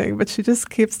anything, but she just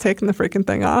keeps taking the freaking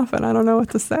thing off, and I don't know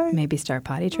what to say. Maybe start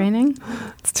potty training.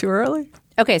 It's too early.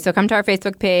 Okay, so come to our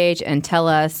Facebook page and tell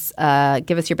us,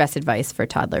 give us your best advice for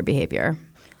toddler behavior.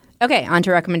 Okay, on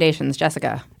to recommendations.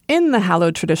 Jessica. In the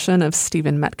hallowed tradition of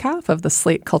Stephen Metcalf of the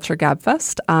Slate Culture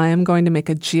Gabfest, I am going to make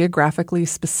a geographically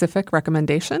specific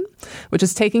recommendation, which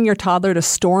is taking your toddler to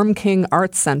Storm King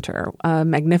Arts Center, a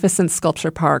magnificent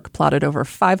sculpture park plotted over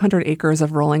 500 acres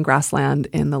of rolling grassland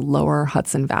in the lower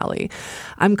Hudson Valley.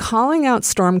 I'm calling out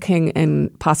Storm King in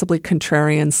possibly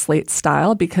contrarian Slate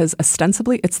style because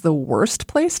ostensibly it's the worst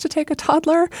place to take a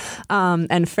toddler.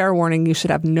 And fair warning, you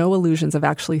should have no illusions of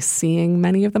actually seeing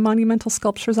many of the monumental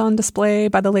sculptures on display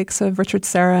by the likes of Richard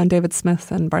Serra and David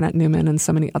Smith and Barnett Newman and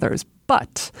so many others.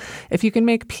 But if you can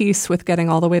make peace with getting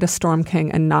all the way to Storm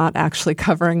King and not actually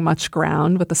covering much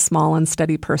ground with the small and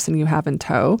steady person you have in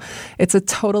tow, it's a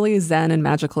totally zen and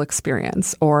magical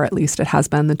experience, or at least it has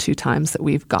been the 2 times that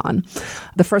we've gone.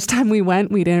 The first time we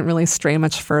went, we didn't really stray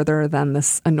much further than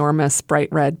this enormous bright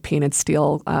red painted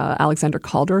steel Alexander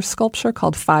Calder sculpture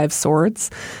called 5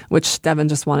 Swords, which Devin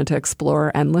just wanted to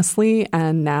explore endlessly.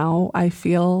 And now I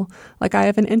feel like I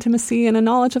have an intimacy and a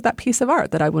knowledge of that piece of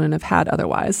art that I wouldn't have had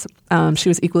otherwise. She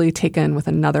was equally taken with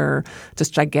another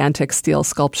just gigantic steel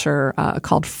sculpture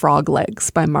called Frog Legs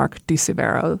by Mark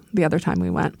DiSuvero the other time we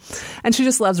went. And she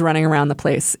just loves running around the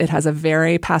place. It has a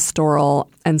very pastoral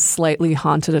and slightly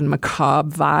haunted and macabre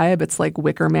vibe. It's like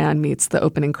Wicker Man meets the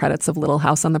opening credits of Little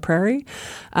House on the Prairie.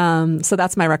 So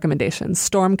that's my recommendation.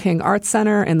 Storm King Art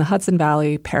Center in the Hudson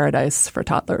Valley, paradise for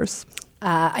toddlers.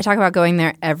 I talk about going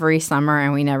there every summer,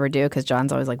 and we never do because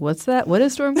John's always like, "What's that? What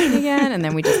is Storm King again?" And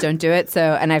then we just don't do it.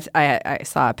 So, and I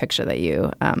saw a picture that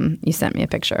you sent me a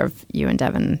picture of you and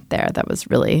Devin there. That was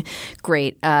really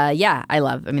great. Yeah, I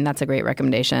love. I mean, that's a great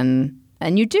recommendation.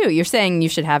 And you do. You're saying you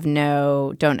should have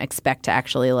don't expect to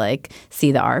actually like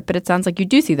see the art, but it sounds like you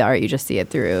do see the art. You just see it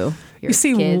through your You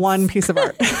see kids. One piece of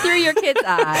art. Through your kids'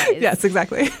 eyes. Yes,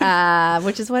 exactly.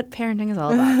 Which is what parenting is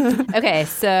all about. Okay,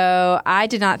 so I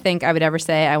did not think I would ever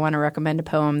say I want to recommend a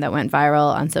poem that went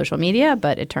viral on social media,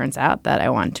 but it turns out that I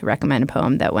want to recommend a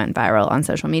poem that went viral on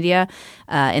social media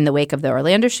in the wake of the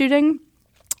Orlando shooting.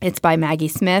 It's by Maggie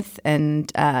Smith,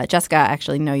 and Jessica, I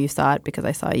actually know you saw it because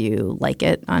I saw you like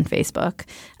it on Facebook.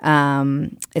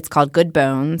 It's called Good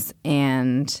Bones,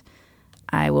 and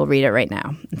I will read it right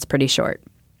now. It's pretty short.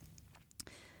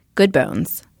 Good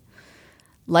Bones.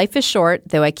 Life is short,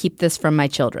 though I keep this from my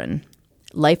children.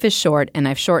 Life is short, and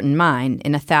I've shortened mine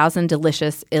in 1,000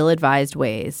 delicious, ill-advised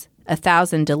ways.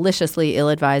 1,000 deliciously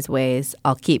ill-advised ways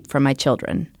I'll keep from my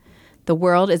children. The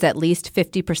world is at least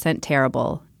 50%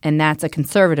 terrible, and that's a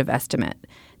conservative estimate,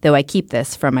 though I keep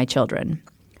this from my children.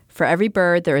 For every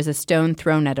bird, there is a stone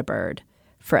thrown at a bird.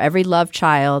 For every loved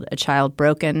child, a child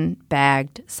broken,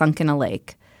 bagged, sunk in a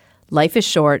lake. Life is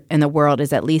short, and the world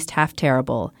is at least half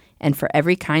terrible, and for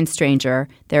every kind stranger,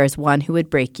 there is one who would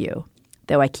break you,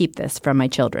 though I keep this from my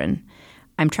children.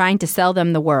 I'm trying to sell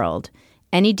them the world.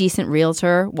 Any decent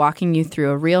realtor walking you through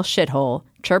a real shithole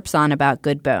chirps on about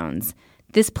good bones.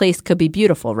 This place could be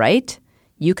beautiful, right?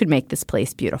 You could make this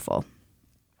place beautiful.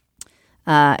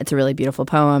 It's a really beautiful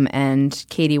poem, and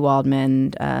Katie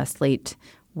Waldman, Slate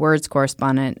Words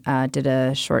correspondent, did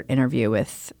a short interview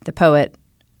with the poet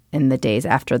in the days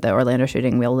after the Orlando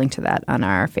shooting. We'll link to that on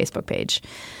our Facebook page.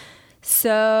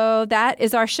 So that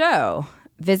is our show.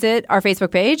 Visit our Facebook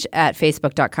page at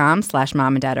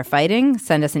facebook.com/momanddadarefighting.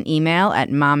 Send us an email at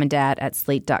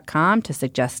momanddad@slate.com to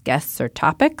suggest guests or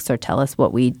topics or tell us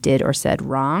what we did or said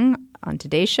wrong on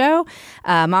today's show.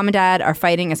 Mom and Dad Are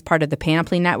Fighting as part of the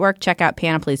Panoply Network. Check out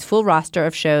Panoply's full roster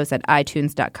of shows at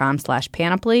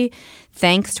itunes.com/Panoply.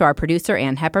 Thanks to our producer,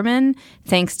 Ann Hepperman.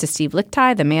 Thanks to Steve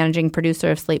Lichtai, the managing producer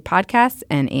of Slate Podcasts,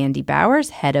 and Andy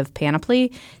Bowers, head of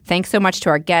Panoply. Thanks so much to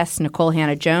our guests, Nicole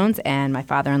Hannah-Jones and my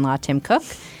father-in-law, Tim Cook.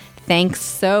 Thanks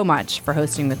so much for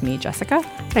hosting with me, Jessica.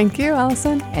 Thank you,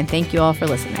 Allison. And thank you all for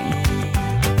listening.